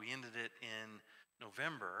off, but we ended it in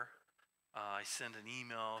November. I sent an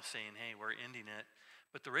email saying, hey, we're ending it.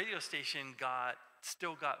 But the radio station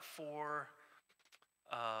still got 4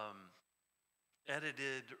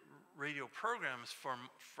 edited radio programs from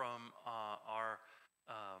our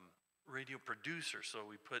radio producer. So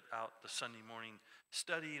we put out the Sunday morning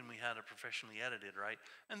study and we had it professionally edited, right?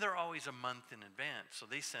 And they're always a month in advance. So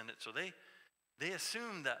they send it. So they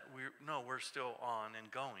assume that we're still on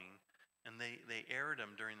and going. And they aired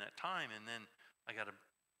them during that time. And then I got a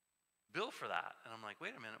bill for that. And I'm like,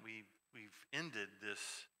 wait a minute, we've ended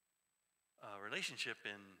this relationship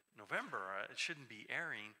in November. It shouldn't be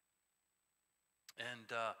airing.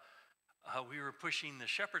 And we were pushing the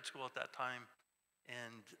Shepherd School at that time,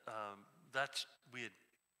 and we had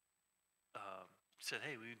said,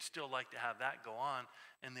 hey, we'd still like to have that go on,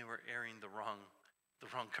 and they were airing the wrong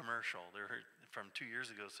commercial. They were from 2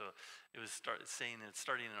 years ago, so it was saying it's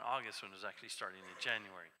starting in August when it was actually starting in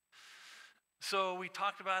January. So we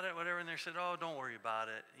talked about it, whatever, and they said, oh, don't worry about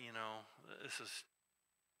it. This is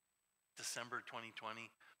December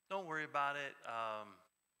 2020. Don't worry about it.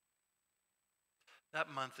 That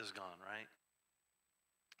month is gone, right?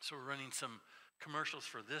 So we're running some commercials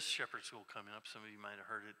for this Shepherd School coming up. Some of you might have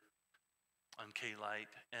heard it on K-Light.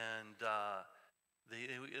 And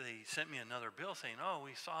they sent me another bill saying, oh,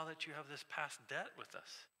 we saw that you have this past debt with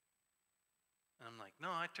us. And I'm like, no,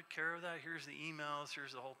 I took care of that. Here's the emails.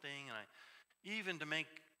 Here's the whole thing. And even to make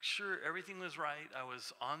sure everything was right, I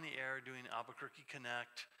was on the air doing Albuquerque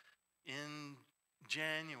Connect in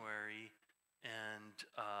January and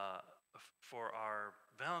for our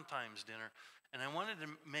Valentine's dinner. And I wanted to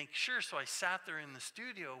make sure, so I sat there in the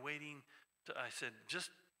studio waiting. I said,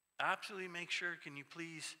 just absolutely make sure, can you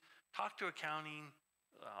please talk to accounting?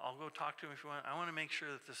 I'll go talk to them if you want. I want to make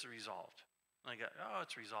sure that this is resolved. And I got, oh,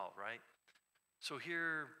 it's resolved, right? So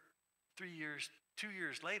here, 3 years, 2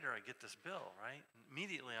 years later, I get this bill, right?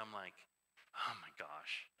 Immediately, I'm like, oh my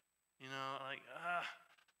gosh.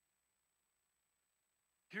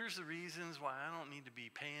 Here's the reasons why I don't need to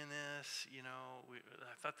be paying this.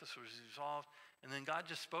 I thought this was resolved. And then God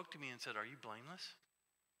just spoke to me and said, are you blameless?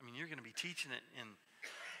 I mean, you're going to be teaching it in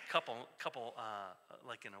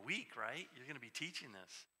like in a week, right? You're going to be teaching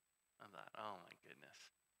this. I thought, oh my goodness.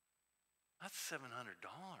 That's $700,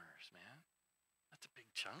 man. That's a big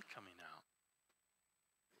chunk coming out.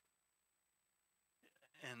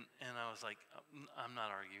 And I was like, I'm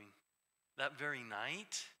not arguing. That very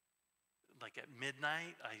night, like at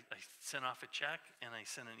midnight, I sent off a check and I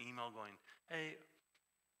sent an email going, hey,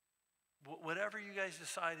 whatever you guys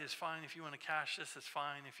decide is fine. If you want to cash this, it's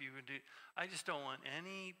fine. If you would do, I just don't want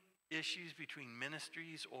any issues between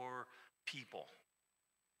ministries or people,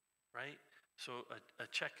 right? So a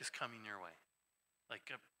check is coming your way. Like,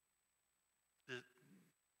 I'm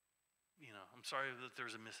sorry that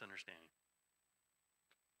there's a misunderstanding.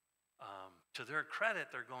 To their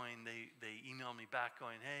credit, they emailed me back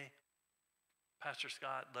going, hey, Pastor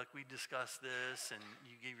Scott, look, we discussed this and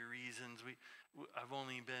you gave your reasons. I've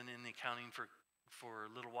only been in the accounting for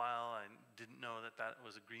a little while. I didn't know that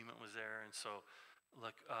agreement was there. And so,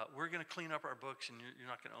 look, we're going to clean up our books and you're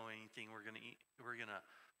not going to owe anything. We're going to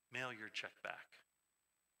mail your check back.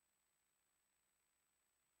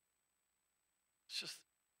 It's just,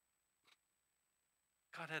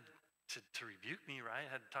 God had to rebuke me, right?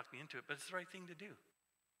 Had to talk me into it, but it's the right thing to do.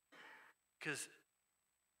 Because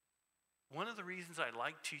one of the reasons I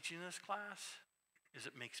like teaching this class is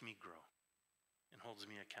it makes me grow and holds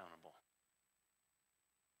me accountable.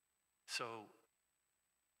 So,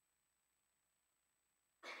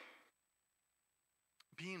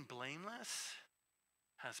 being blameless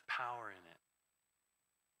has power in it.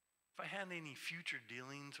 If I had any future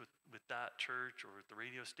dealings with that church or with the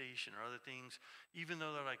radio station or other things, even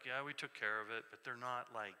though they're like, yeah, we took care of it, but they're not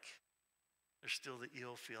like, there's still the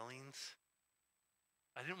ill feelings.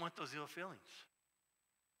 I didn't want those ill feelings.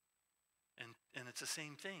 And it's the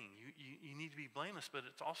same thing. You need to be blameless, but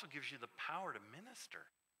it also gives you the power to minister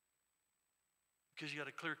because you got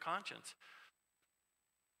a clear conscience.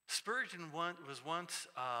 Spurgeon was once,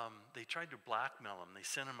 they tried to blackmail him. They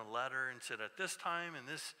sent him a letter and said, at this time in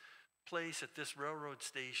this place, at this railroad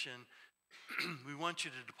station, we want you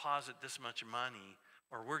to deposit this much money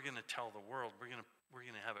or we're going to tell the world, we're going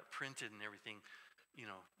to have it printed and everything,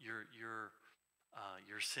 your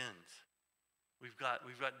sins. We've got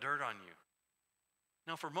dirt on you.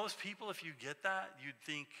 Now, for most people, if you get that, you'd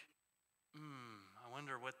think, I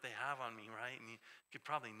wonder what they have on me, right? And you could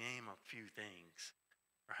probably name a few things,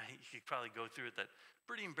 right? You could probably go through it. That's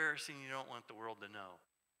pretty embarrassing. You don't want the world to know.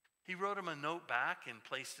 He wrote him a note back and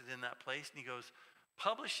placed it in that place, and he goes,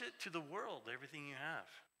 publish it to the world, everything you have.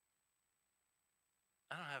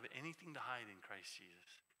 I don't have anything to hide in Christ Jesus.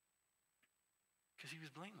 Because he was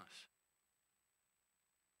blameless.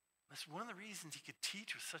 That's one of the reasons he could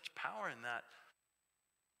teach with such power in that,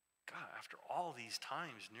 God, after all these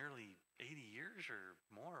times, nearly 80 years or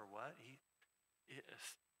more or what,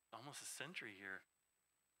 almost a century here,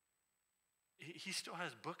 he still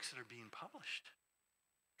has books that are being published.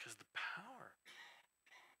 Because the power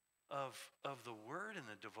of the word and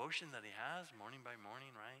the devotion that he has morning by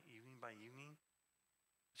morning, right? Evening by evening.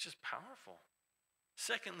 It's just powerful.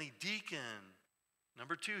 Secondly, deacon.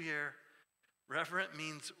 Number 2 here. Reverent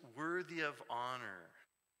means worthy of honor.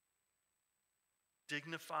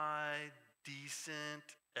 Dignified,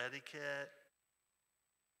 decent, etiquette.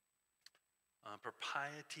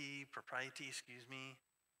 Propriety,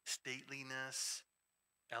 stateliness,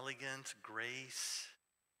 elegance, grace.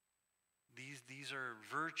 These are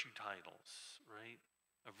virtue titles, right?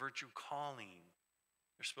 A virtue calling.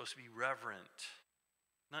 They're supposed to be reverent.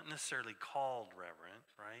 Not necessarily called reverent,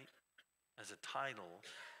 right? As a title.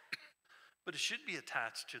 But it should be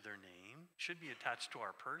attached to their name. Should be attached to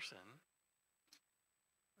our person.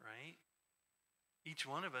 Right? Each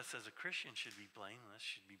one of us as a Christian should be blameless.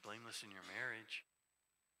 Should be blameless in your marriage.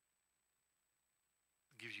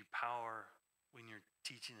 It gives you power when you're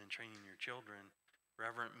teaching and training your children.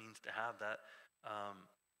 Reverent means to have that,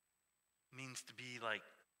 means to be like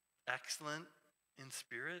excellent in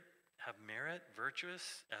spirit, have merit,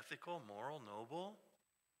 virtuous, ethical, moral, noble.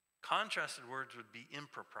 Contrasted words would be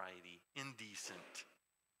impropriety, indecent,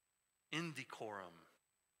 indecorum,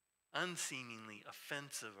 unseemingly,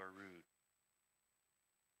 offensive, or rude.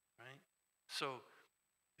 Right? So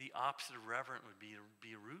the opposite of reverent would be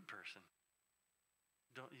a rude person.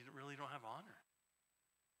 You really don't have honor.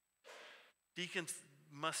 Deacons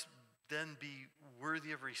must then be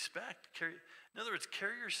worthy of respect. In other words,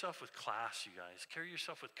 carry yourself with class, you guys. Carry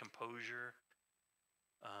yourself with composure.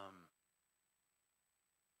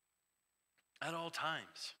 at all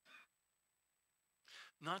times,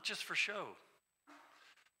 not just for show.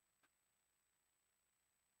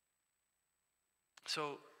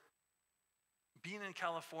 So, being in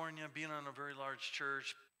California, being on a very large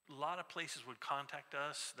church, a lot of places would contact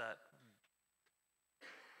us that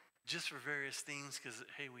just for various things, because,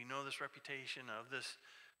 hey, we know this reputation of this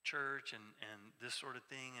church and this sort of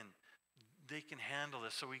thing, and they can handle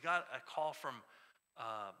this. So we got a call from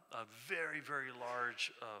a very, very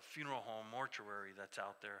large funeral home mortuary that's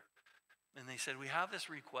out there. And they said, we have this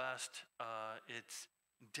request. It's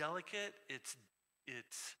delicate. It's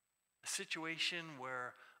a situation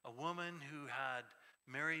where a woman who had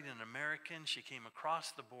married an American, she came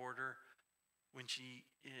across the border. When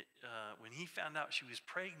he found out she was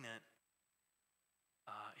pregnant,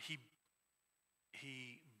 he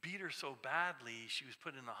beat her so badly, she was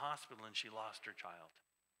put in the hospital and she lost her child,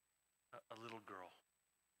 a little girl.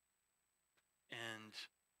 And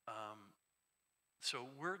so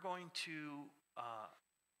we're going to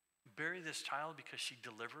bury this child because she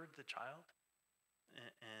delivered the child.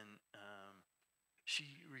 And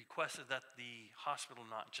she requested that the hospital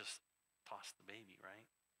not just toss the baby, right,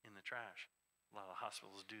 in the trash. A lot of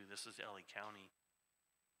hospitals do. This is LA County.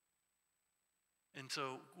 And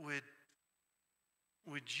so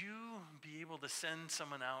would you be able to send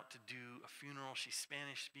someone out to do a funeral? She's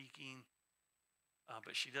Spanish speaking,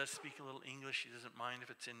 but she does speak a little English. She doesn't mind if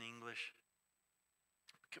it's in English.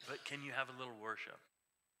 But can you have a little worship?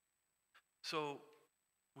 So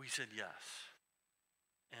we said yes.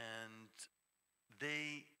 And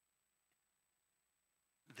they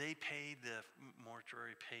paid, the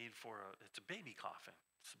mortuary paid for it's a baby coffin.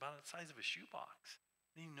 It's about the size of a shoebox.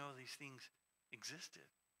 They didn't even know these things existed.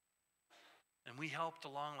 And we helped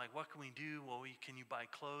along, like, what can we do? Well, can you buy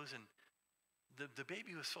clothes? And the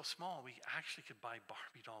baby was so small, we actually could buy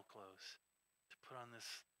Barbie doll clothes to put on this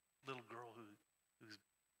little girl who's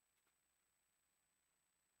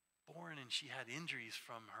born, and she had injuries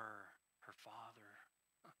from her father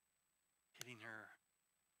hitting her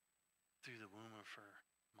through the womb of her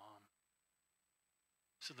mom.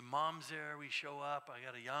 So the mom's there, we show up. I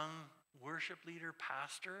got a young worship leader,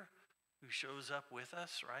 pastor, who shows up with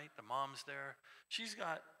us, right? The mom's there. She's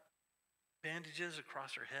got bandages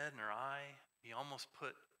across her head and her eye. He almost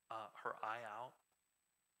put her eye out,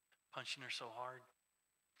 punching her so hard.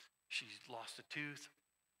 She's lost a tooth.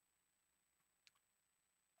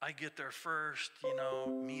 I get there first,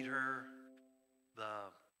 meet her. The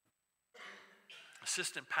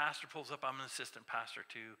assistant pastor pulls up. I'm an assistant pastor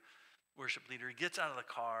too, worship leader. He gets out of the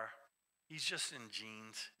car. He's just in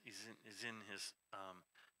jeans. He's in his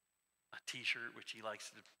a t-shirt, which he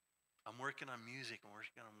likes to. I'm working on music. I'm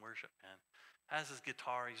working on worship, man. Has his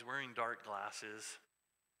guitar. He's wearing dark glasses.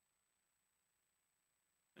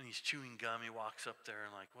 And he's chewing gum. He walks up there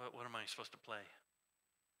and like, what am I supposed to play?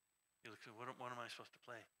 He looks at, what am I supposed to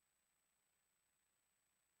play?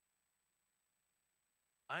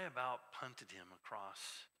 I about punted him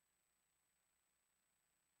across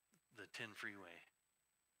the 10 freeway.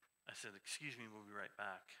 I said, excuse me, we'll be right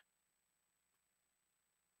back.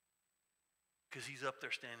 Because he's up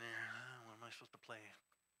there standing there, what am I supposed to play?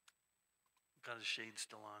 Got his shades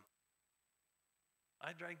still on.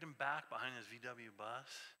 I dragged him back behind his VW bus,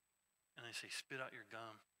 and I say, spit out your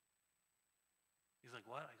gum. He's like,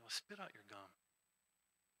 what? I go, spit out your gum.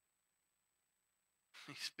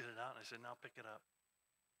 He spit it out, and I said, now pick it up.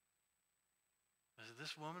 I said,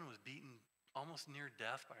 this woman was beaten almost near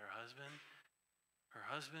death by her husband. Her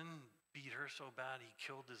husband beat her so bad he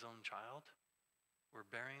killed his own child. We're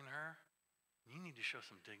burying her. You need to show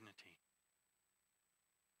some dignity.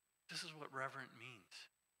 This is what reverent means.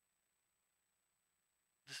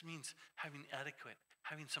 This means having etiquette,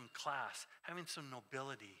 having some class, having some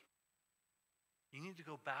nobility. You need to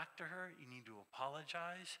go back to her. You need to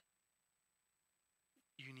apologize.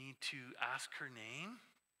 You need to ask her name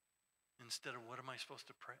instead of what am I supposed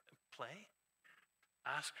to play.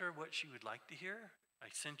 Ask her what she would like to hear.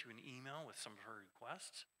 I sent you an email with some of her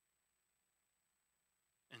requests.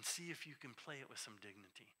 And see if you can play it with some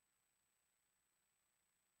dignity.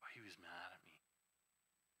 Oh, he was mad at me.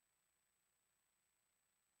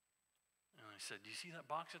 And I said, do you see that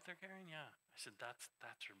box that they're carrying? Yeah. I said, that's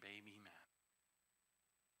her baby, man.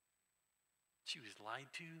 She was lied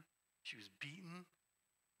to. She was beaten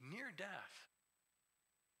near death.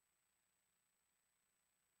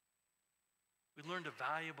 We learned a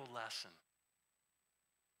valuable lesson.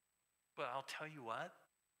 But I'll tell you what,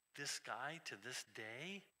 this guy to this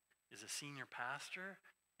day is a senior pastor,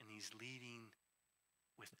 and he's leading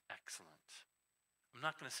with excellence. I'm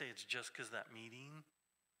not going to say it's just because of that meeting,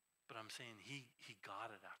 But I'm saying he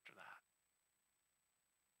got it after that.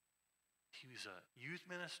 He was a youth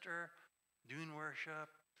minister, doing worship,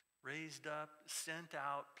 raised up, sent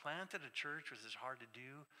out, planted a church, which is hard to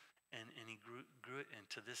do, and he grew it, and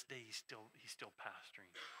to this day he's still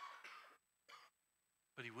pastoring.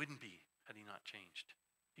 But he wouldn't be had he not changed.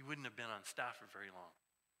 He wouldn't have been on staff for very long.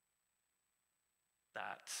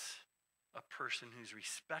 That's a person who's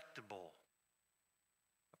respectable,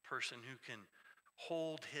 a person who can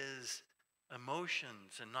hold his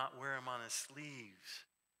emotions and not wear them on his sleeves.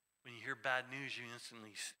 When you hear bad news, you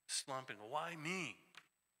instantly slump and go, why me?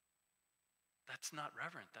 That's not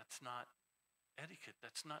reverent. That's not etiquette.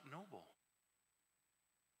 That's not noble.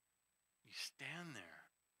 You stand there.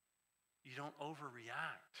 You don't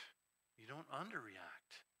overreact. You don't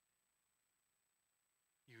underreact.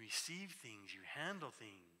 You receive things. You handle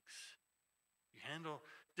things. You handle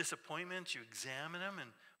disappointments. You examine them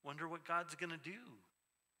and wonder what God's going to do.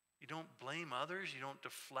 You don't blame others. You don't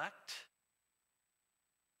deflect.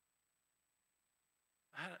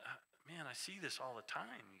 Man, I see this all the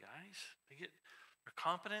time, you guys. They're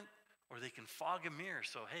competent, or they can fog a mirror.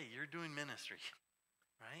 So, hey, you're doing ministry,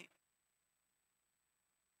 right?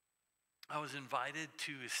 I was invited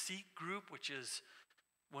to a Seek group, which is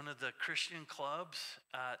one of the Christian clubs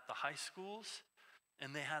at the high schools.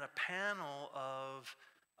 And they had a panel of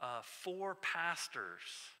 4 pastors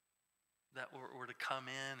that were to come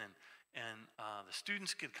in. And the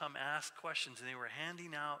students could come ask questions. And they were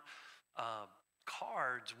handing out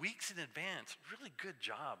cards weeks in advance. Really good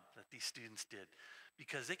job that these students did,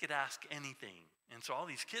 because they could ask anything. And so all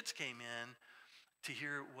these kids came in to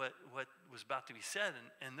hear what was about to be said.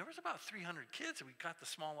 And there was about 300 kids, and we got the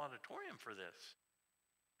small auditorium for this.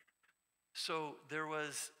 So there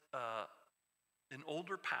was an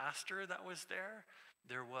older pastor that was there.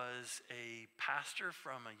 There was a pastor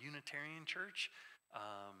from a Unitarian church.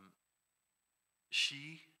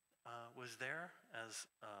 She was there as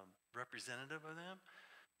representative of them.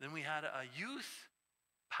 Then we had a youth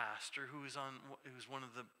pastor who was one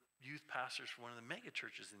of the youth pastors for one of the mega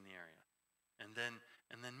churches in the area, and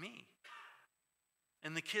then me.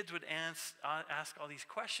 And the kids would ask all these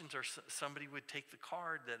questions, or somebody would take the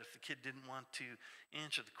card that if the kid didn't want to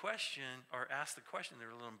answer the question or ask the question, they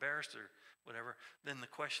were a little embarrassed or whatever, then the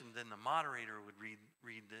moderator would read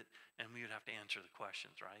it, and we would have to answer the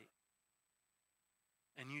questions, right?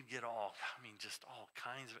 And you'd get just all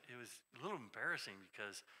kinds of, it was a little embarrassing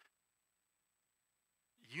because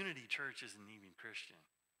Unity Church isn't even Christian.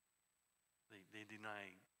 They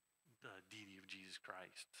deny the deity of Jesus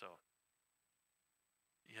Christ. So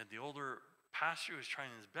you had the older pastor who was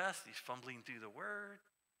trying his best. He's fumbling through the word,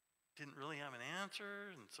 didn't really have an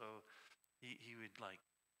answer, and so he would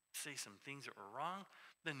say some things that were wrong.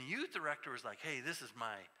 Then the youth director was like, hey, these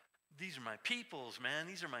are my peoples, man.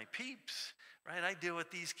 These are my peeps, right? I deal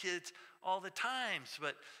with these kids all the time.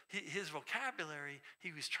 But his vocabulary,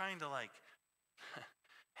 he was trying to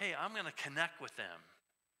hey, I'm going to connect with them.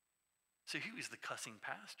 So he was the cussing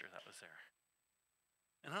pastor that was there.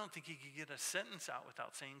 And I don't think he could get a sentence out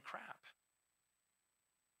without saying crap.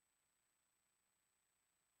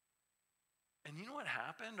 And you know what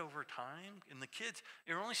happened over time? And the kids,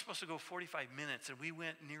 they were only supposed to go 45 minutes, and we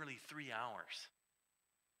went nearly 3 hours.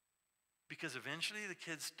 Because eventually the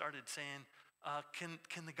kids started saying,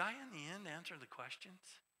 can the guy in the end answer the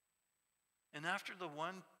questions? And after the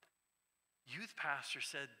one youth pastor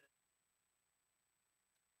said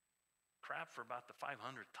crap for about the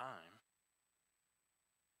 500th time,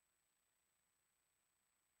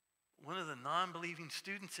 one of the non-believing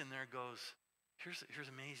students in there goes, here's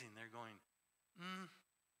amazing. They're going,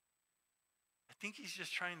 I think he's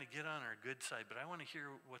just trying to get on our good side, but I want to hear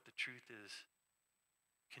what the truth is.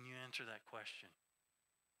 Can you answer that question?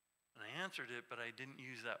 And I answered it, but I didn't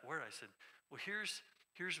use that word. I said, well, here's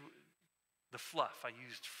the fluff. I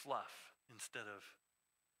used fluff instead of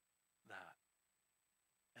that.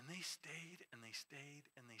 And they stayed, and they stayed,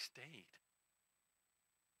 and they stayed.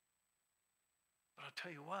 But I'll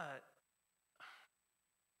tell you what,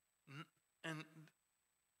 and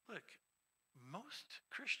look, most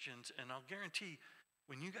Christians, and I'll guarantee,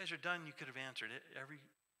 when you guys are done, you could have answered it.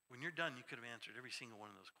 When you're done, you could have answered every single one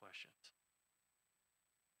of those questions.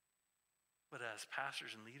 But as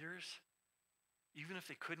pastors and leaders, even if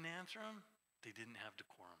they couldn't answer them, they didn't have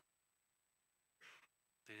decorum.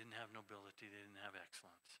 They didn't have nobility. They didn't have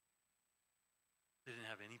excellence. They didn't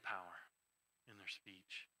have any power in their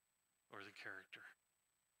speech or the character.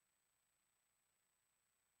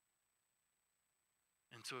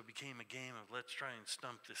 And so it became a game of let's try and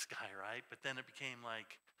stump this guy, right? But then it became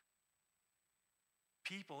like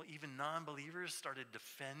people, even non-believers, started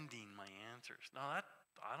defending my answers. Now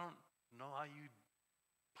I don't know how you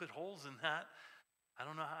put holes in that. I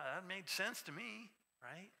don't know how that made sense to me,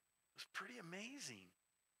 right? It was pretty amazing.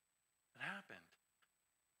 It happened.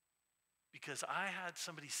 Because I had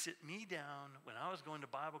somebody sit me down when I was going to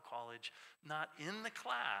Bible college, not in the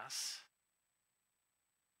class,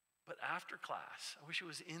 but after class. I wish it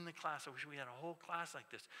was in the class. I wish we had a whole class like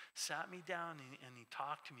this. Sat me down and he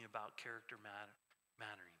talked to me about character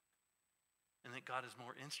mattering. And that God is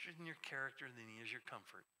more interested in your character than he is your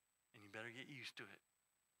comfort. And you better get used to it.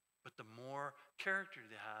 But the more character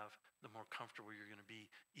you have, the more comfortable you're going to be,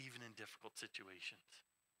 even in difficult situations.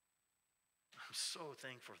 I'm so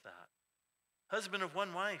thankful for that. Husband of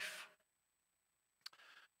one wife.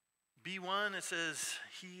 B1, it says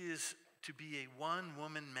he is to be a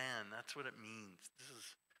one-woman man. That's what it means. This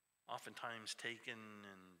is oftentimes taken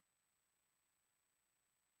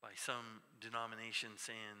by some denominations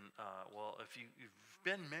saying, well, if you've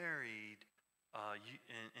been married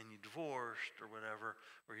and you divorced or whatever,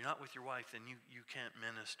 or you're not with your wife, then you can't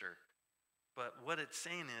minister. But what it's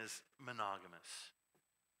saying is monogamous,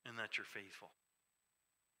 and that you're faithful.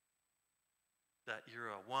 That you're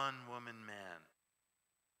a one-woman man.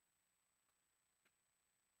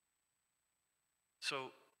 So,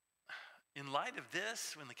 in light of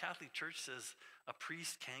this, when the Catholic Church says a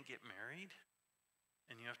priest can't get married,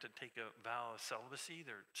 and you have to take a vow of celibacy,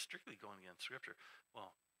 they're strictly going against Scripture.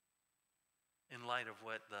 Well, in light of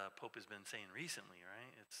what the Pope has been saying recently,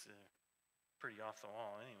 right? It's pretty off the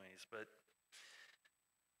wall anyways, but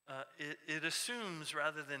it assumes,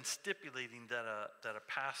 rather than stipulating, that a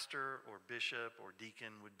pastor or bishop or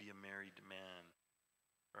deacon would be a married man,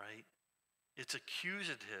 right? It's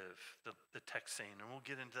accusative, the text saying, and we'll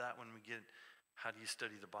get into that when we get how do you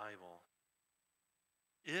study the Bible.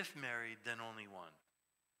 If married, then only one.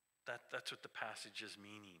 That's what the passage is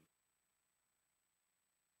meaning.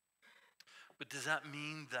 But does that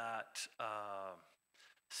mean that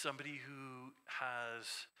somebody who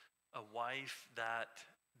has a wife that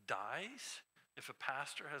dies, if a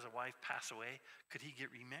pastor has a wife pass away, could he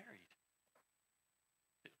get remarried?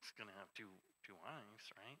 It's going to have two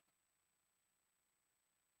wives, right?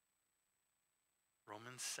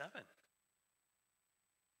 Romans 7.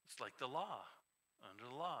 It's like the law. Under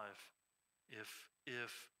the law,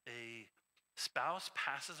 if a spouse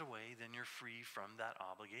passes away, then you're free from that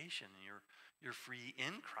obligation, and you're free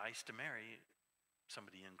in Christ to marry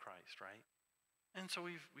somebody in Christ, right? And so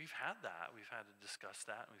we've had that. We've had to discuss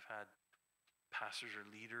that. We've had pastors or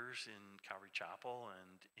leaders in Calvary Chapel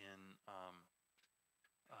and in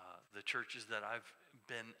the churches that I've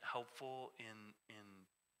been helpful in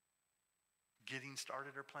getting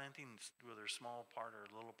started or planting, whether a small part or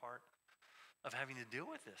a little part, of having to deal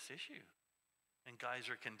with this issue. And guys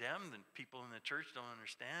are condemned, and people in the church don't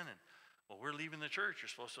understand. And, well, we're leaving the church. You're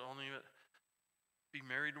supposed to only be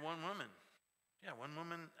married to one woman. Yeah, one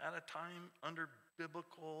woman at a time under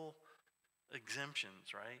biblical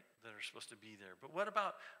exemptions, right, that are supposed to be there. But what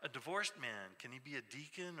about a divorced man? Can he be a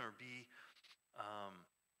deacon or be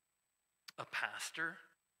a pastor?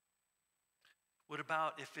 What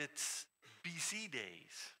about if it's BC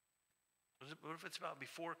days? What if it's about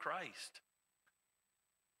before Christ?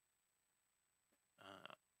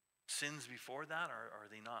 Sins before that, are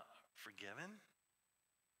they not forgiven?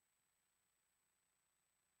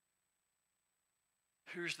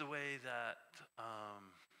 Here's the way that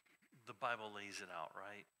the Bible lays it out,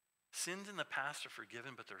 right? Sins in the past are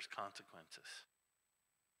forgiven, but there's consequences.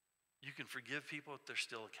 You can forgive people, but there's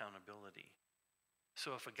still accountability.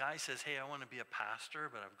 So if a guy says, hey, I want to be a pastor,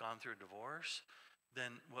 but I've gone through a divorce,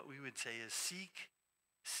 then what we would say is seek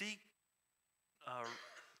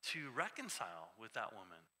to reconcile with that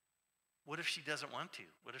woman. What if she doesn't want to?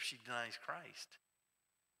 What if she denies Christ?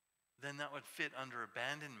 Then that would fit under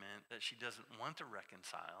abandonment, that she doesn't want to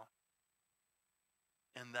reconcile,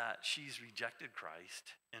 and that she's rejected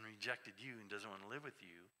Christ and rejected you and doesn't want to live with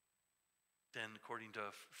you. Then according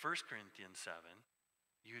to 1 Corinthians 7,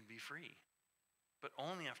 you would be free. But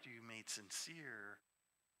only after you made sincere,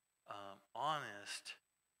 honest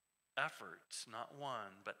efforts, not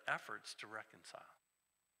one, but efforts to reconcile.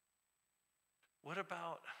 What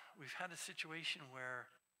about, we've had a situation where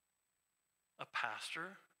a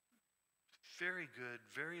pastor, very good,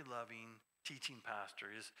 very loving teaching pastor,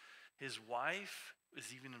 his wife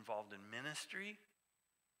was even involved in ministry,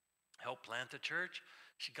 helped plant the church.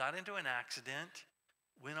 She got into an accident,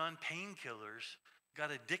 went on painkillers, got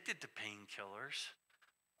addicted to painkillers,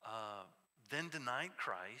 then denied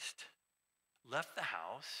Christ, left the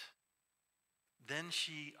house. Then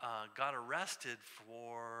she got arrested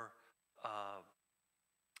for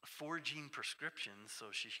forging prescriptions so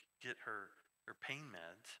she could get her pain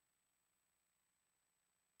meds.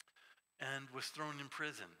 and was thrown in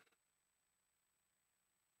prison.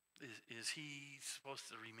 Is he supposed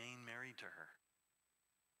to remain married to her?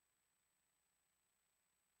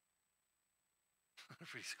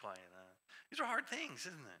 Everybody's quiet. These are hard things,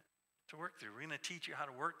 isn't it, to work through? We're going to teach you how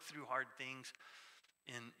to work through hard things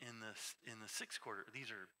in the sixth quarter.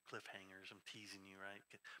 These are cliffhangers. I'm teasing you, right?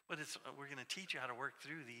 But we're going to teach you how to work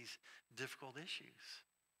through these difficult issues.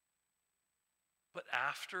 But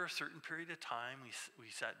after a certain period of time, we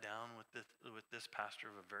sat down with this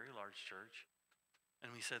pastor of a very large church, and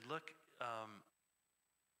we said, look,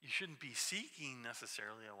 you shouldn't be seeking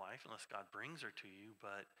necessarily a wife unless God brings her to you,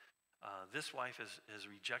 but this wife has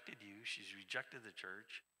rejected you. She's rejected the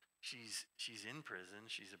church. She's in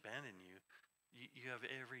prison. She's abandoned you. You have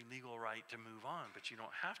every legal right to move on, but you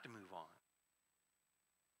don't have to move on.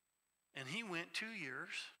 And he went 2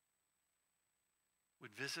 years,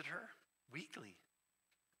 would visit her weekly.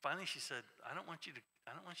 Finally, she said, I don't want you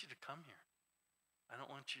to come here. I don't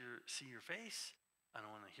want you to see your face. I don't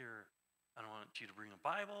want you to bring a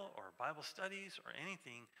Bible or Bible studies or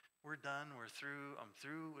anything. We're done. We're through. I'm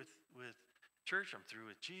through with church. I'm through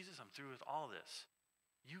with Jesus. I'm through with all this.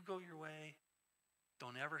 You go your way.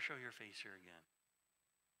 Don't ever show your face here again.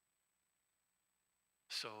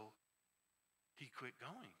 So he quit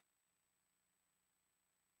going.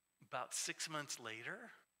 About 6 months later,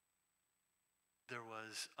 there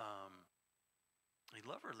was a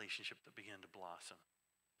love relationship that began to blossom.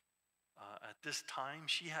 At this time,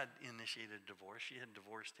 she had initiated divorce. She had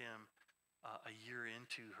divorced him a year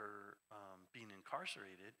into her being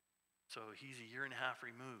incarcerated. So he's a year and a half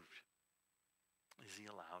removed. Is he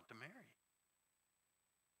allowed to marry?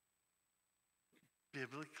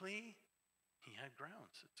 Biblically, he had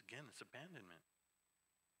grounds. It's abandonment.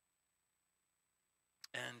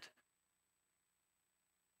 And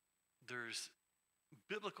there's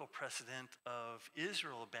biblical precedent of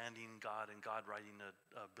Israel abandoning God and God writing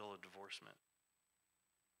a bill of divorcement.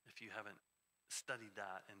 If you haven't studied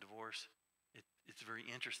that and divorce, it's very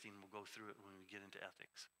interesting. We'll go through it when we get into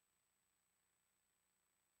ethics.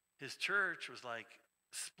 His church was like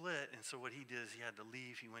split, and so what he did is he had to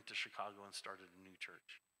leave. He went to Chicago and started a new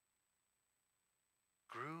church.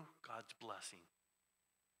 Grew God's blessing.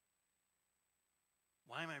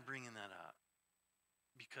 Why am I bringing that up?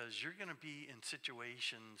 Because you're going to be in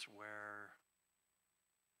situations where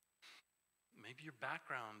maybe your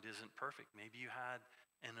background isn't perfect. Maybe you had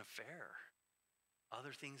an affair.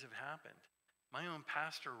 Other things have happened. My own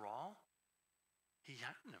pastor, Raul, he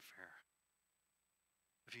had an affair.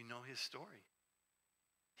 If you know his story,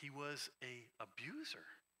 he was an abuser.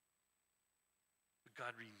 But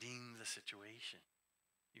God redeemed the situation.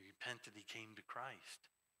 He repented, he came to Christ.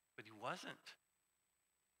 But he wasn't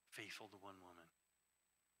faithful to one woman.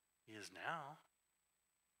 He is now,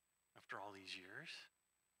 after all these years.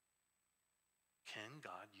 Can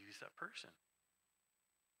God use that person?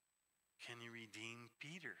 Can he redeem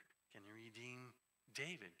Peter? Can he redeem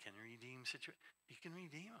David? Can he redeem situations? He can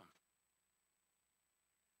redeem them.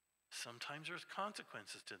 Sometimes there's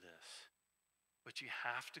consequences to this. But you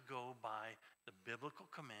have to go by the biblical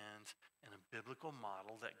commands and a biblical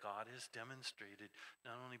model that God has demonstrated,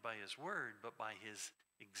 not only by his word, but by his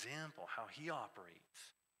example, how he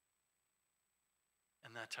operates.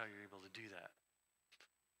 And that's how you're able to do that.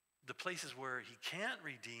 The places where he can't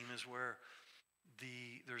redeem is where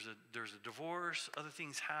there's a divorce, other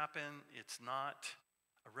things happen, it's not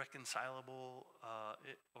a reconcilable,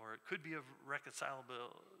 or it could be a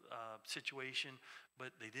reconcilable situation,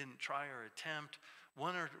 but they didn't try or attempt.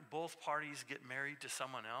 One or both parties get married to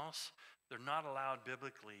someone else. They're not allowed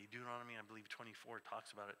biblically. Deuteronomy, I believe 24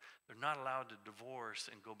 talks about it. They're not allowed to divorce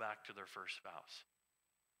and go back to their first spouse.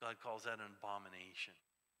 God calls that an abomination.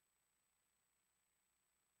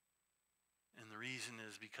 And the reason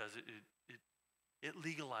is because it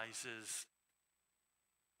legalizes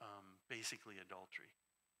basically adultery.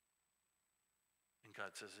 And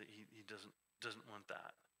God says that he doesn't want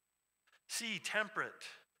that. C, temperate.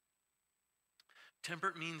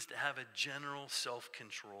 Temperate means to have a general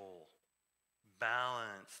self-control,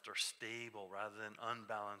 balanced or stable rather than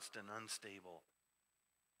unbalanced and unstable.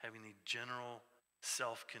 Having a general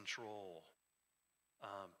self-control.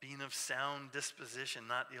 Being of sound disposition,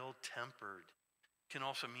 not ill-tempered. Can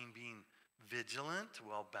also mean being vigilant,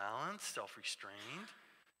 well-balanced, self-restrained,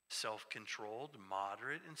 self-controlled,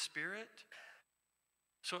 moderate in spirit.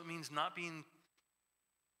 So it means not being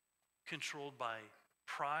controlled by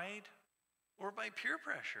pride or by peer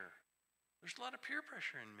pressure. There's a lot of peer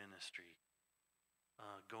pressure in ministry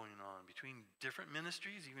going on between different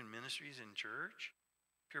ministries, even ministries in church.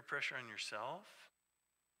 Peer pressure on yourself.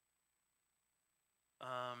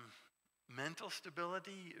 Mental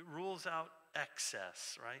stability rules out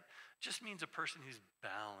excess, right? Just means a person who's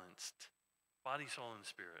balanced, body, soul, and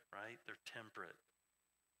spirit, right? They're temperate.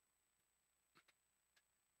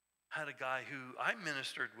 Had a guy who I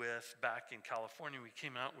ministered with back in California. We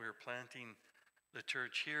came out, we were planting the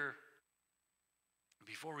church here.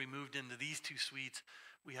 Before we moved into these two suites,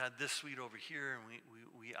 we had this suite over here, and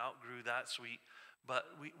we outgrew that suite. But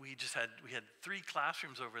we had 3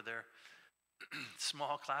 classrooms over there,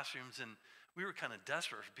 small classrooms, and we were kind of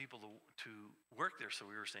desperate for people to work there. So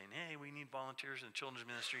we were saying, hey, we need volunteers in the children's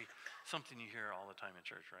ministry. Something you hear all the time in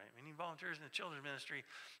church, right? We need volunteers in the children's ministry.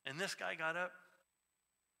 And this guy got up,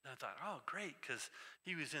 and I thought, oh, great, because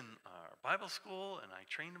he was in Bible school, and I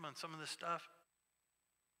trained him on some of this stuff.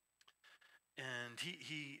 And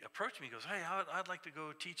he approached me, he goes, hey, I'd like to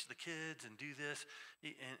go teach the kids and do this.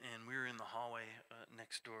 And we were in the hallway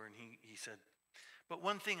next door, and he said, but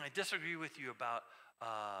one thing I disagree with you about,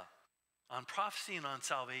 on prophecy and on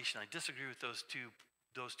salvation, I disagree with those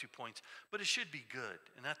two points, but it should be good.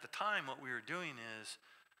 And at the time, what we were doing is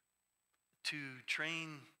to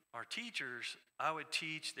train our teachers. I would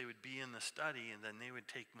teach, they would be in the study, and then they would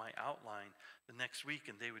take my outline the next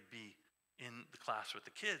week, and they would be in the class with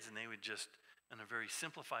the kids, and they would just, in a very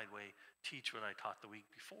simplified way, teach what I taught the week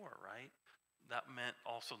before, right? That meant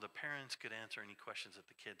also the parents could answer any questions that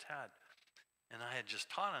the kids had. And I had just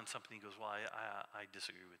taught on something. He goes, well, I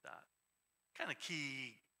disagree with that. Kind of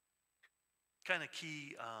key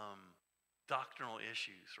doctrinal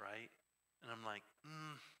issues, right? And I'm like,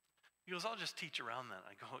 He goes, I'll just teach around that.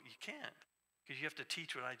 I go, you can't, because you have to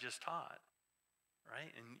teach what I just taught, right?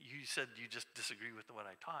 And you said you just disagree with what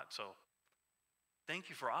I taught. So thank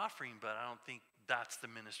you for offering, but I don't think that's the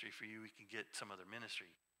ministry for you. We can get some other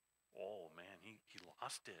ministry. Oh, man, he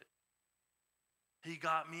lost it. He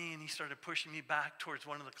got me, and he started pushing me back towards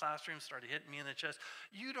one of the classrooms, started hitting me in the chest.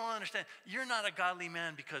 You don't understand. You're not a godly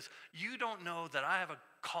man because you don't know that I have a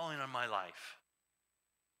calling on my life.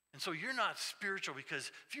 And so you're not spiritual,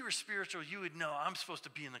 because if you were spiritual, you would know I'm supposed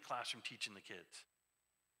to be in the classroom teaching the kids.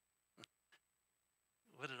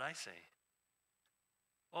 What did I say?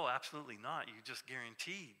 Oh, absolutely not. You just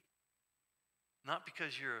guaranteed. Not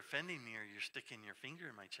because you're offending me or you're sticking your finger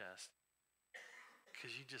in my chest,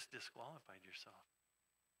 because you just disqualified yourself.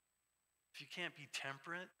 If you can't be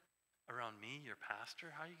temperate around me, your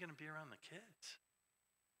pastor, how are you going to be around the kids?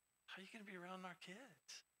 How are you going to be around our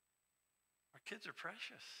kids? Our kids are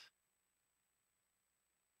precious.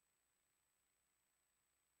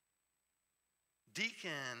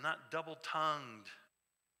 Deacon, not double-tongued.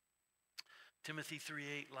 Timothy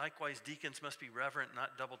 3:8, likewise deacons must be reverent,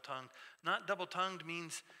 not double-tongued. Not double-tongued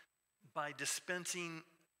means by dispensing,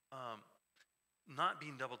 not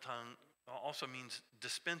being double-tongued also means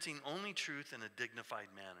dispensing only truth in a dignified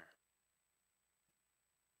manner.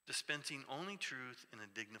 Dispensing only truth in a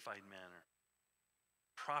dignified manner.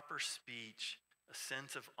 Proper speech, a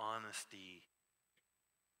sense of honesty.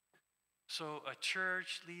 So a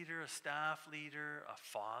church leader, a staff leader, a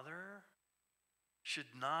father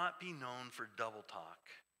should not be known for double talk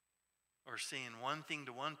or saying one thing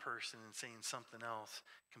to one person and saying something else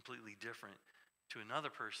completely different to another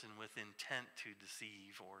person with intent to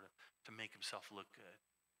deceive or to make himself look good.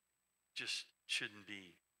 Just shouldn't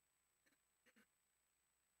be.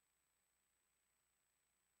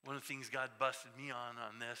 One of the things God busted me on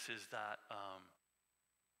this is that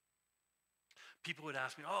people would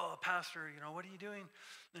ask me, oh, pastor, what are you doing?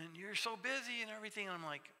 And you're so busy and everything. And I'm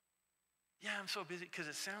like, yeah, I'm so busy because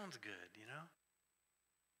it sounds good,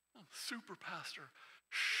 I'm super pastor.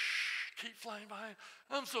 Shh, keep flying by.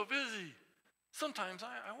 I'm so busy. Sometimes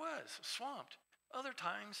I was swamped. Other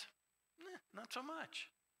times, not so much.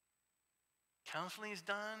 Counseling is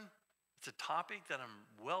done. It's a topic that I'm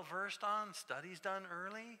well versed on. Studies done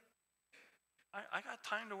early. I got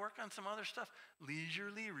time to work on some other stuff.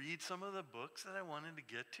 Leisurely read some of the books that I wanted to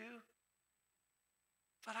get to.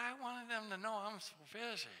 But I wanted them to know I'm so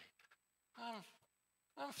busy.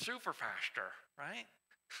 I'm super pastor, right?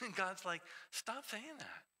 And God's like, stop saying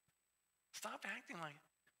that. Stop acting like,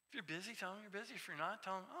 if you're busy, tell them you're busy. If you're not,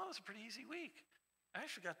 tell them, oh, it's a pretty easy week. I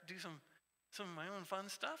actually got to do some of my own fun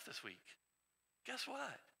stuff this week. Guess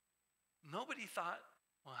what? Nobody thought,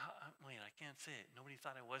 well, wait, I can't say it. Nobody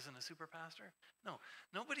thought I wasn't a super pastor? No,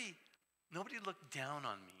 nobody looked down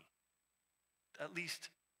on me, at least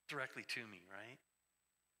directly to me, right?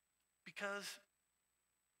 Because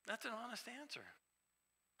that's an honest answer.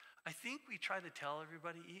 I think we try to tell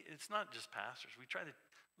everybody, it's not just pastors, we try to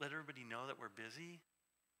let everybody know that we're busy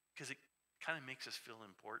because it kind of makes us feel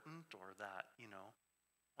important, or that,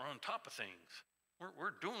 we're on top of things.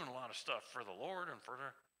 We're doing a lot of stuff for the Lord and for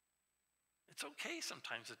the... It's okay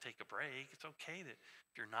sometimes to take a break. It's okay that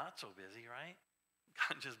if you're not so busy, right?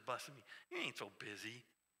 God just busted me. You ain't so busy.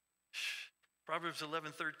 Shh. Proverbs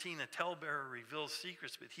 11:13, a talebearer reveals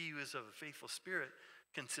secrets, but he who is of a faithful spirit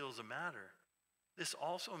conceals a matter. This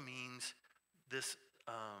also means this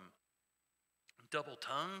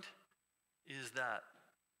double-tongued is that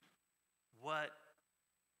what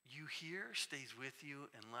you hear stays with you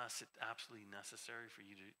unless it's absolutely necessary for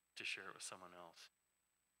you to share it with someone else,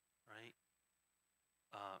 right?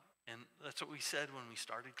 And that's what we said when we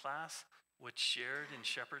started class. What's shared in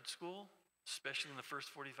shepherd school, especially in the first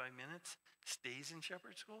 45 minutes, stays in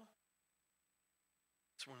shepherd school.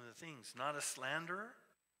 It's one of the things. Not a slanderer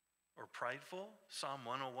or prideful. Psalm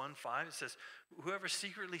 101:5, it says, whoever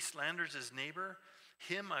secretly slanders his neighbor,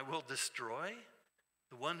 him I will destroy.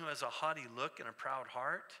 The one who has a haughty look and a proud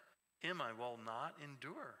heart, him I will not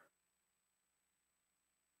endure.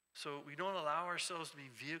 So we don't allow ourselves to be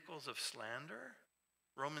vehicles of slander.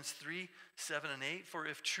 Romans 3:7-8, for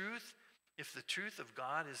if the truth of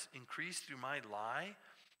God is increased through my lie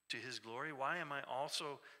to his glory, why am I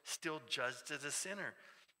also still judged as a sinner?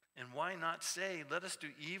 And why not say, let us do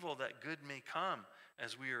evil that good may come,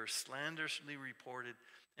 as we are slanderously reported,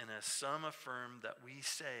 and as some affirm that we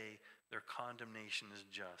say their condemnation is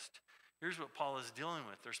just. Here's what Paul is dealing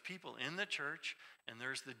with. There's people in the church, and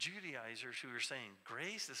there's the Judaizers who are saying,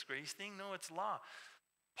 grace, this grace thing, no, it's law.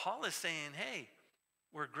 Paul is saying, hey,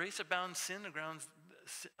 where grace abounds,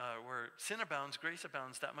 where sin abounds, grace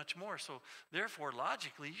abounds that much more. So therefore,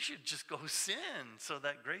 logically, you should just go sin so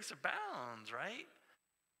that grace abounds, right?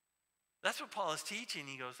 That's what Paul is teaching.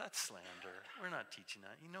 He goes, that's slander. We're not teaching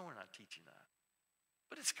that. You know we're not teaching that.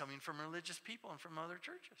 But it's coming from religious people and from other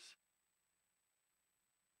churches.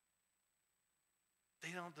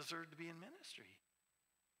 They don't deserve to be in ministry.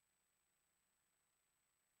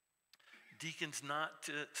 Deacons not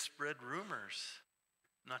to spread rumors.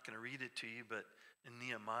 I'm not going to read it to you, but in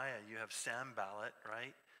Nehemiah, you have Sanballat,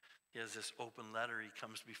 right? He has this open letter. He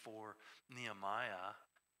comes before Nehemiah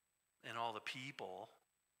and all the people.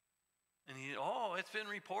 And it's been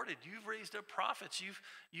reported. You've raised up prophets.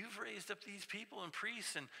 You've raised up these people and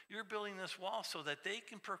priests, and you're building this wall so that they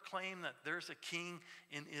can proclaim that there's a king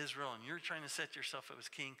in Israel, and you're trying to set yourself up as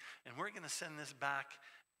king. And we're going to send this back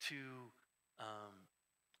to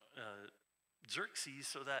Xerxes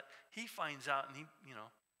so that he finds out, and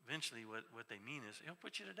eventually what they mean is he'll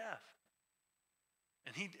put you to death.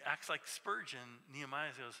 And he acts like Spurgeon.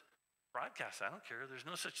 Nehemiah goes, broadcast, I don't care. There's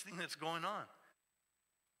no such thing that's going on.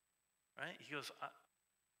 Right? He goes,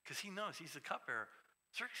 because he knows he's the cupbearer.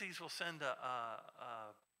 Xerxes will send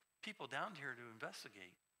people down here to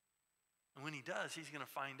investigate. And when he does, he's going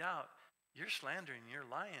to find out you're slandering, you're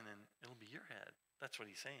lying, and it'll be your head. That's what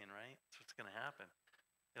he's saying, right? That's what's going to happen.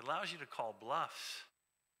 It allows you to call bluffs.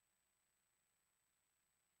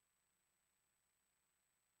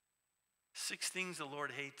 Six things the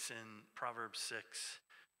Lord hates in Proverbs 6.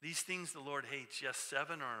 These things the Lord hates, yes,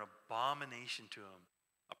 7 are an abomination to him.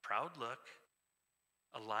 A proud look,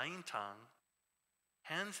 a lying tongue,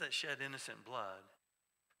 hands that shed innocent blood,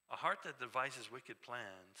 a heart that devises wicked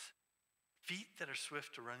plans, feet that are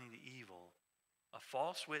swift to running to evil, a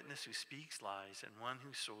false witness who speaks lies, and one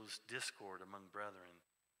who sows discord among brethren.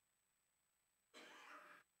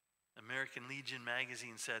 American Legion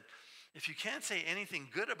magazine said, if you can't say anything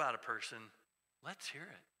good about a person, let's hear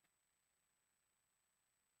it.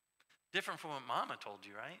 Different from what Mama told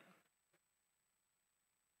you, right?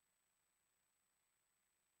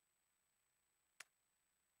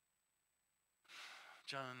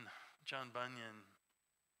 John Bunyan,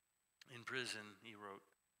 in prison, he wrote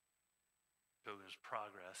Pilgrim's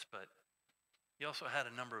Progress, but he also had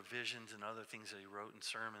a number of visions and other things that he wrote in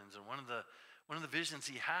sermons. And one of the visions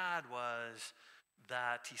he had was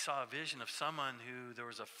that he saw a vision of someone who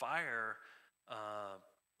there was a fire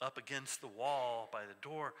up against the wall by the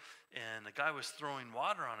door, and the guy was throwing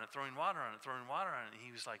water on it, and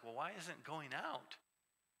he was like, well, why isn't it going out?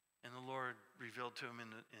 And the Lord revealed to him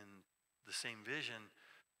in the same vision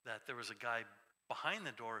that there was a guy behind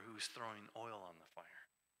the door who was throwing oil on the fire.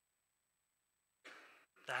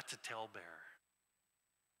 That's a talebearer.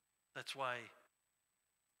 That's why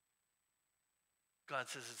God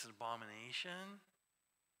says it's an abomination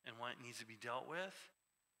and why it needs to be dealt with.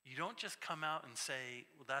 You don't just come out and say,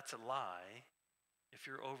 well, that's a lie. If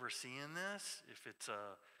you're overseeing this, if it's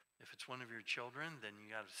one of your children, then you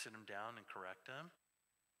got to sit them down and correct them.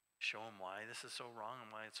 Show them why this is so wrong and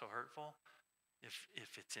why it's so hurtful.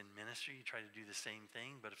 If it's in ministry, you try to do the same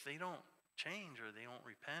thing. But if they don't change or they don't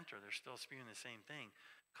repent or they're still spewing the same thing,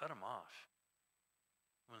 cut them off.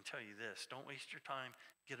 I'm going to tell you this. Don't waste your time.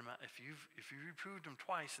 Get them out. If you've reproved them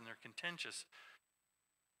twice and they're contentious,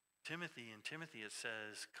 Timothy, it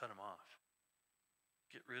says, cut them off.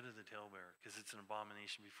 Get rid of the talebearer, because it's an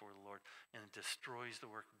abomination before the Lord, and it destroys the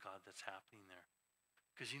work of God that's happening there.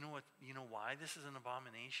 Because you know what? You know why this is an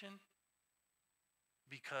abomination?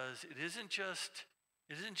 Because it isn't just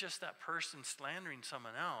that person slandering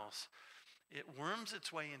someone else. It worms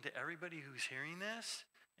its way into everybody who's hearing this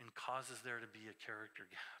and causes there to be a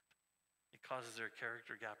character gap. It causes their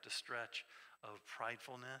character gap to stretch of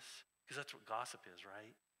pridefulness, because that's what gossip is,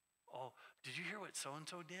 right? Oh, did you hear what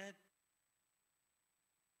so-and-so did?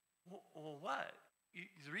 Well, what?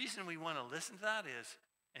 The reason we want to listen to that is,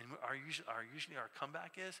 and usually our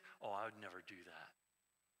comeback is, oh, I would never do that.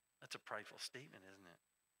 That's a prideful statement, isn't it?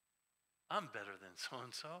 I'm better than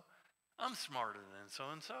so-and-so. I'm smarter than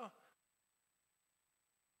so-and-so.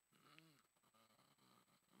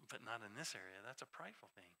 But not in this area. That's a prideful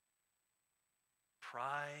thing.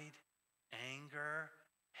 Pride, anger,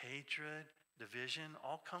 hatred, division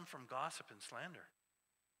all come from gossip and slander.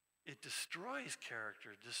 It destroys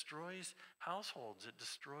character, it destroys households, it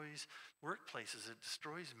destroys workplaces, it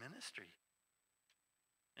destroys ministry.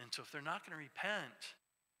 And so if they're not going to repent,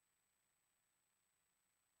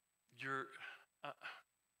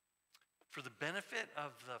 for the benefit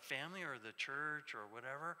of the family or the church or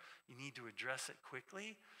whatever, you need to address it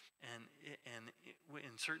quickly. And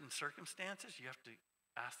in certain circumstances, you have to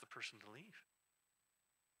ask the person to leave.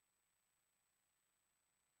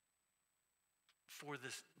 For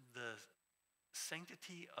the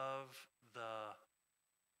sanctity of the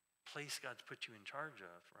place God's put you in charge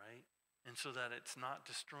of, right? And so that it's not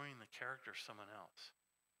destroying the character of someone else.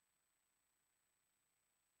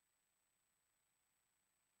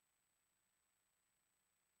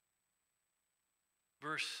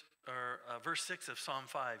 Verse 6 of Psalm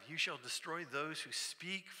 5, you shall destroy those who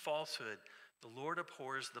speak falsehood. The Lord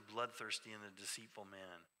abhors the bloodthirsty and the deceitful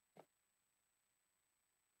man.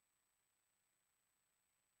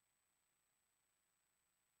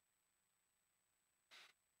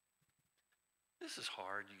 This is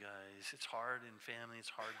hard, you guys. It's hard in family. It's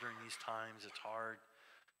hard during these times. It's hard,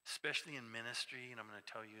 especially in ministry. And I'm going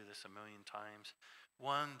to tell you this a million times.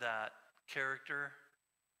 One, that character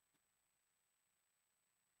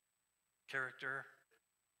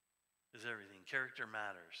is everything. Character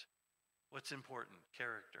matters. What's important?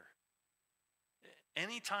 Character.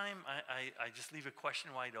 Anytime I just leave a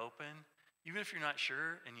question wide open, even if you're not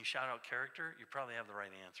sure and you shout out character, you probably have the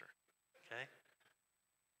right answer. Okay?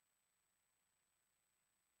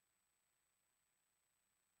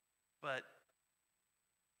 But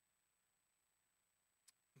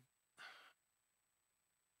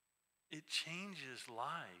it changes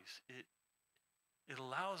lives. It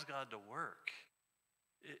allows God to work.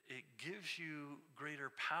 It gives you greater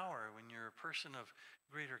power when you're a person of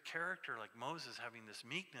greater character, like Moses having this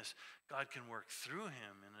meekness. God can work through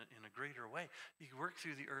him in a greater way. He can work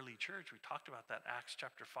through the early church. We talked about that Acts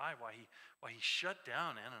chapter 5, why he shut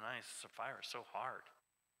down Ananias and Sapphira so hard.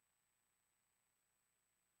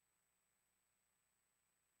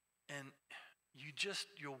 And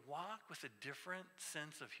you'll walk with a different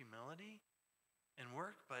sense of humility and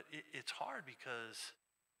work, but it's hard because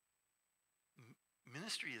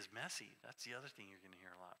ministry is messy. That's the other thing you're going to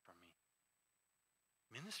hear a lot from me.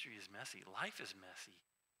 Ministry is messy. Life is messy.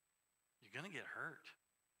 You're going to get hurt.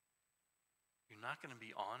 You're not going to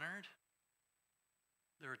be honored.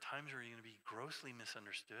 There are times where you're going to be grossly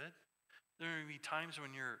misunderstood. There are going to be times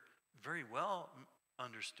when you're very well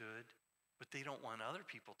understood, but they don't want other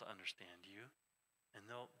people to understand you. And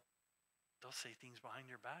they'll say things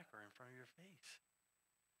behind your back or in front of your face.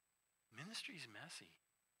 Ministry is messy.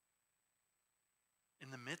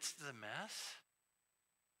 In the midst of the mess,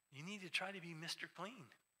 you need to try to be Mr. Clean.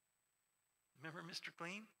 Remember Mr.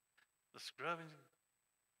 Clean? The scrubbing,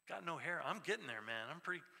 got no hair. I'm getting there, man. I'm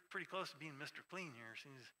pretty close to being Mr. Clean here.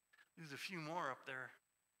 There's a few more up there.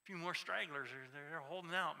 A few more stragglers. They're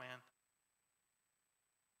holding out, man.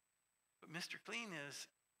 But Mr. Clean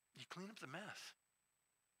is, you clean up the mess.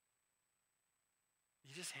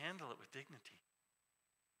 You just handle it with dignity.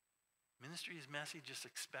 Ministry is messy. Just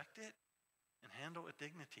expect it and handle it with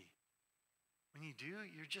dignity. When you do,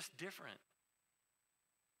 you're just different.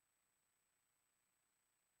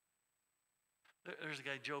 There's a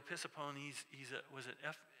guy, Joe Pisapone. He's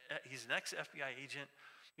an ex-FBI agent.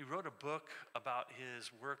 He wrote a book about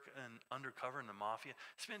his work undercover in the mafia.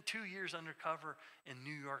 Spent 2 years undercover in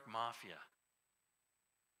New York mafia.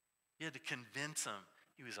 He had to convince him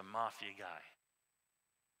he was a mafia guy.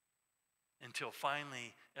 Until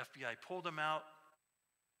finally, FBI pulled him out,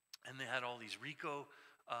 and they had all these RICO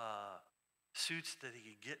suits that he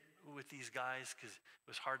could get with these guys because it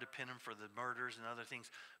was hard to pin him for the murders and other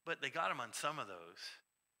things. But they got him on some of those.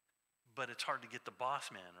 But it's hard to get the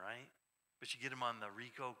boss man, right? But you get him on the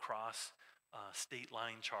RICO cross state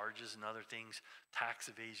line charges and other things,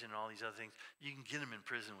 tax evasion and all these other things. You can get him in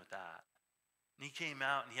prison with that. And he came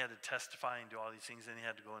out and he had to testify and do all these things. Then he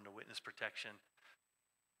had to go into witness protection.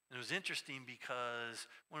 And it was interesting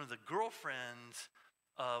because one of the girlfriends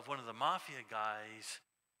of one of the mafia guys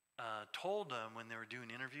told him when they were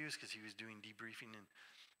doing interviews, because he was doing debriefing and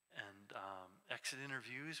exit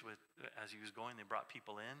interviews as he was going. They brought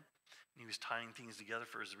people in, and he was tying things together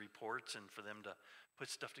for his reports and for them to put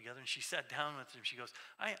stuff together. And she sat down with him. She goes,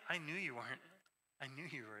 I knew you were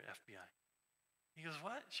FBI. He goes,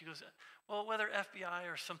 what? She goes, well, whether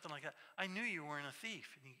FBI or something like that, I knew you weren't a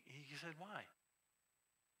thief. And he said, why?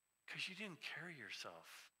 Because you didn't carry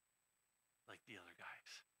yourself like the other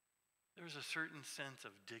guys. There was a certain sense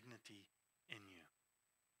of dignity in you.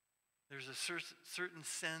 There's a certain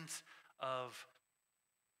sense of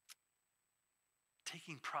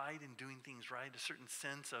taking pride in doing things right, a certain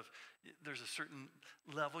sense of there's a certain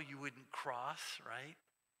level you wouldn't cross, right?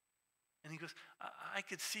 And he goes, I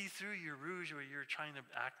could see through your rouge where you're trying to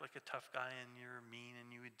act like a tough guy and you're mean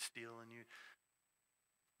and you would steal and you,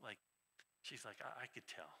 like, she's like, I could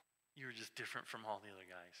tell. You were just different from all the other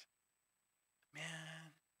guys.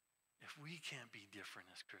 Man, if we can't be different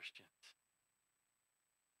as Christians,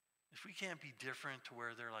 if we can't be different to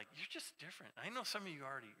where they're like, you're just different. I know some of you you're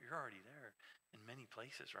already there in many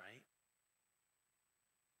places, right?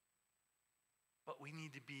 But we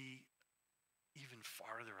need to be even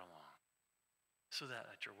farther along so that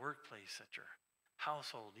at your workplace, at your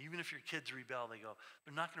household, even if your kids rebel,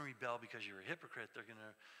 they're not going to rebel because you're a hypocrite. They're going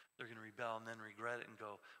to rebel and then regret it and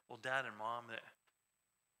go, well, Dad and Mom,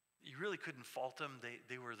 you really couldn't fault them.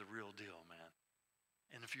 They were the real deal, man.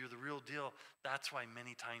 And if you're the real deal, that's why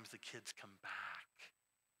many times the kids come back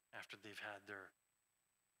after they've had their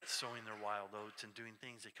sowing their wild oats and doing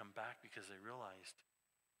things. They come back because they realized,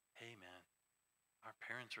 hey, man, our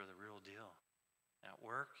parents are the real deal. At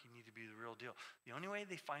work, you need to be the real deal. The only way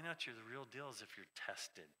they find out you're the real deal is if you're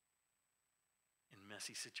tested in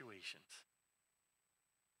messy situations,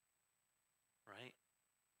 right?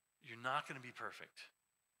 You're not going to be perfect.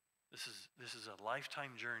 This is a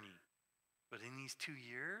lifetime journey. But in these 2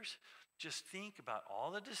 years, just think about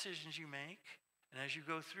all the decisions you make. And as you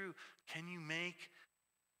go through, can you make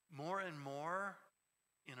more and more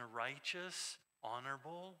in a righteous,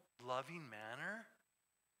 honorable, loving manner?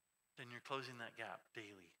 Then you're closing that gap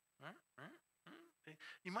daily.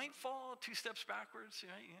 You might fall 2 steps backwards.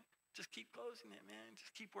 Right? Just keep closing it, man.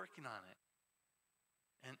 Just keep working on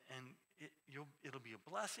it. And it'll be a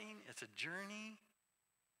blessing. It's a journey.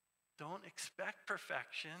 Don't expect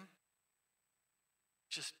perfection.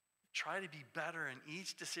 Just try to be better in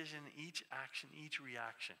each decision, each action, each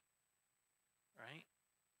reaction. Right?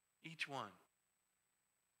 Each one.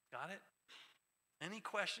 Got it? Any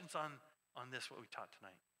questions on this, what we taught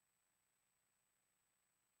tonight?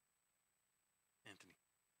 Anthony.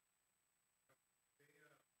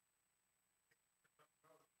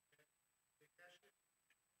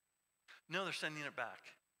 No, they're sending it back.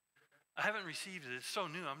 I haven't received it. It's so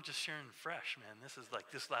new. I'm just sharing fresh, man. This is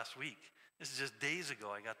like this last week. This is just days ago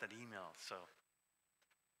I got that email. So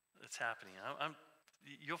it's happening.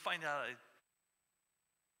 You'll find out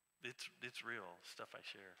it's real stuff I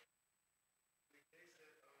share.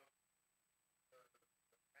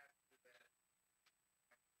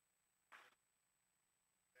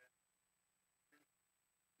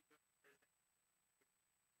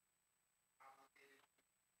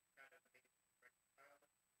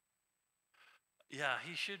 Yeah,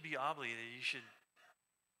 he should be obligated. You should,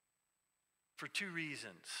 for 2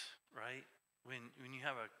 reasons, right? When you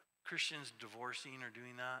have a Christians divorcing or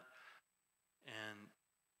doing that, and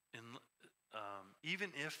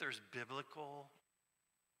even if there's biblical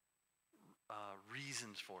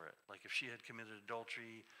reasons for it, like if she had committed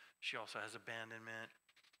adultery, she also has abandonment,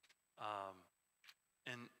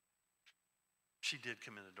 and she did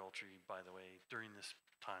commit adultery, by the way, during this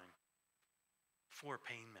time for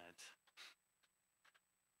pain meds.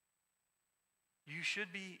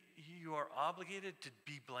 You are obligated to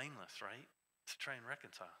be blameless, right? To try and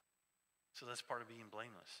reconcile. So that's part of being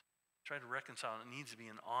blameless. Try to reconcile, and it needs to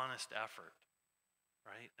be an honest effort,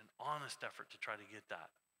 right? An honest effort to try to get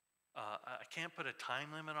that. I can't put a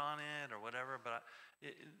time limit on it or whatever, but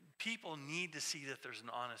people need to see that there's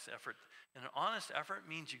an honest effort. And an honest effort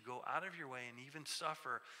means you go out of your way and even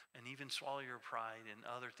suffer and even swallow your pride and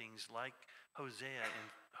other things like Hosea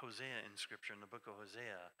in Scripture, in the book of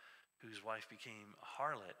Hosea, whose wife became a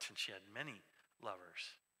harlot and she had many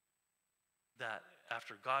lovers. that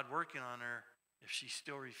after God working on her, if she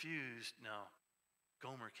still refused, now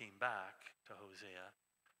Gomer came back to Hosea,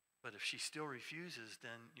 but if she still refuses,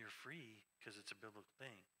 then you're free because it's a biblical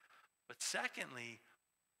thing. But secondly,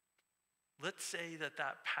 let's say that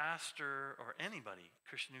that pastor or anybody,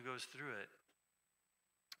 Christian who goes through it,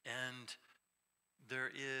 and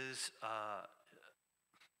there's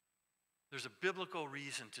a biblical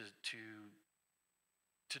reason to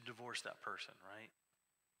divorce that person, right?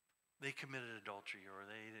 They committed adultery, or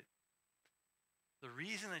the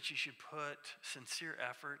reason that you should put sincere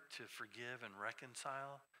effort to forgive and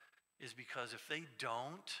reconcile is because if they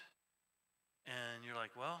don't, and you're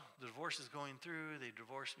like, well, the divorce is going through, they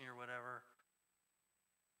divorced me or whatever.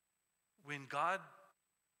 When God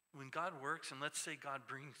works, and let's say God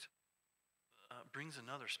brings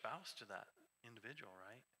another spouse to that individual,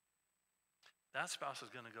 right? That spouse is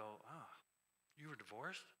going to go, oh, you were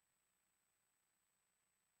divorced?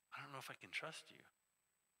 I don't know if I can trust you.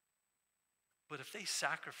 But if they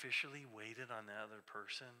sacrificially waited on the other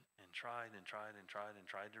person and tried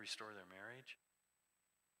to restore their marriage,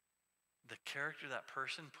 the character that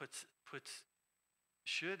person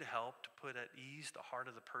should help to put at ease the heart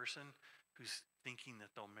of the person who's thinking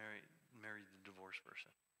that they'll marry the divorced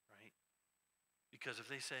person, right? Because if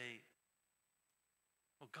they say,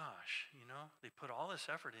 well, gosh, they put all this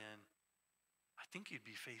effort in, I think you'd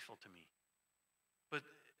be faithful to me. But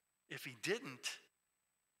if he didn't,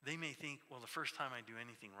 they may think, well, the first time I do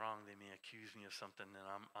anything wrong, they may accuse me of something,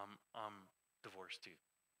 and I'm divorced too,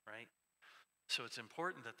 right? So it's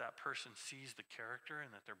important that that person sees the character and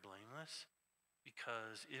that they're blameless,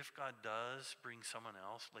 because if God does bring someone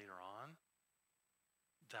else later on,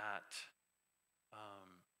 that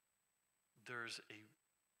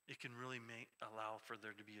it can really allow for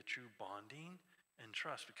there to be a true bonding and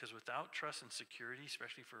trust, because without trust and security,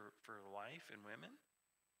 especially for a wife and women,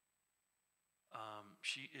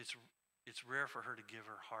 it's rare for her to give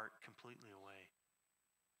her heart completely away,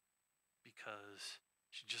 because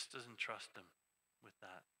she just doesn't trust him with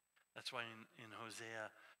that. That's why in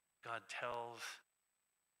Hosea, God tells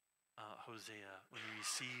Hosea, when he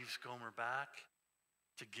receives Gomer back,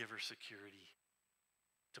 to give her security,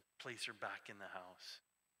 to place her back in the house.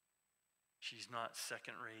 She's not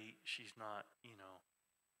second rate. She's not,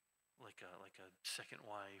 like a second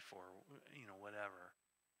wife or, whatever.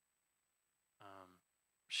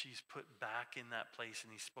 She's put back in that place,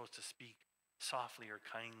 and he's supposed to speak softly or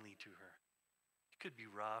kindly to her. It could be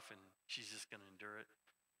rough, and she's just going to endure it.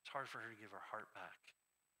 It's hard for her to give her heart back.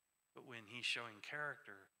 But when he's showing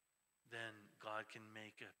character, then God can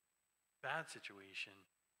make a bad situation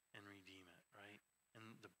and redeem it, right?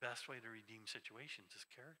 And the best way to redeem situations is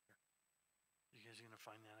character. You guys are going to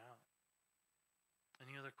find that out.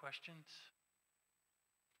 Any other questions?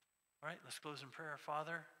 All right, let's close in prayer.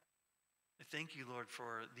 Father, I thank you, Lord,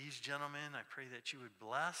 for these gentlemen. I pray that you would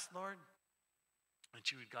bless, Lord, that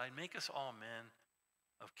you would guide. Make us all men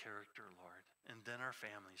of character, Lord, and then our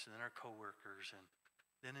families, and then our coworkers, and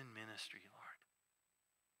then in ministry, Lord.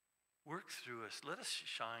 Work through us. Let us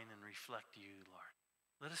shine and reflect you, Lord.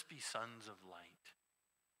 Let us be sons of light,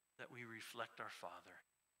 that we reflect our Father,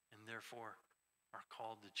 and therefore are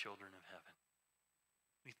called the children of heaven.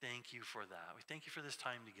 We thank you for that. We thank you for this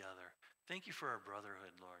time together. Thank you for our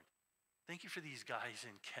brotherhood, Lord. Thank you for these guys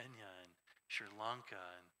in Kenya and Sri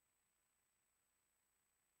Lanka and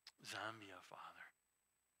Zambia, Father.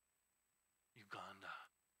 Uganda.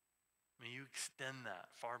 May you extend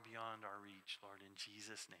that far beyond our reach, Lord, in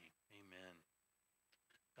Jesus' name. Amen.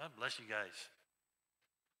 God bless you guys.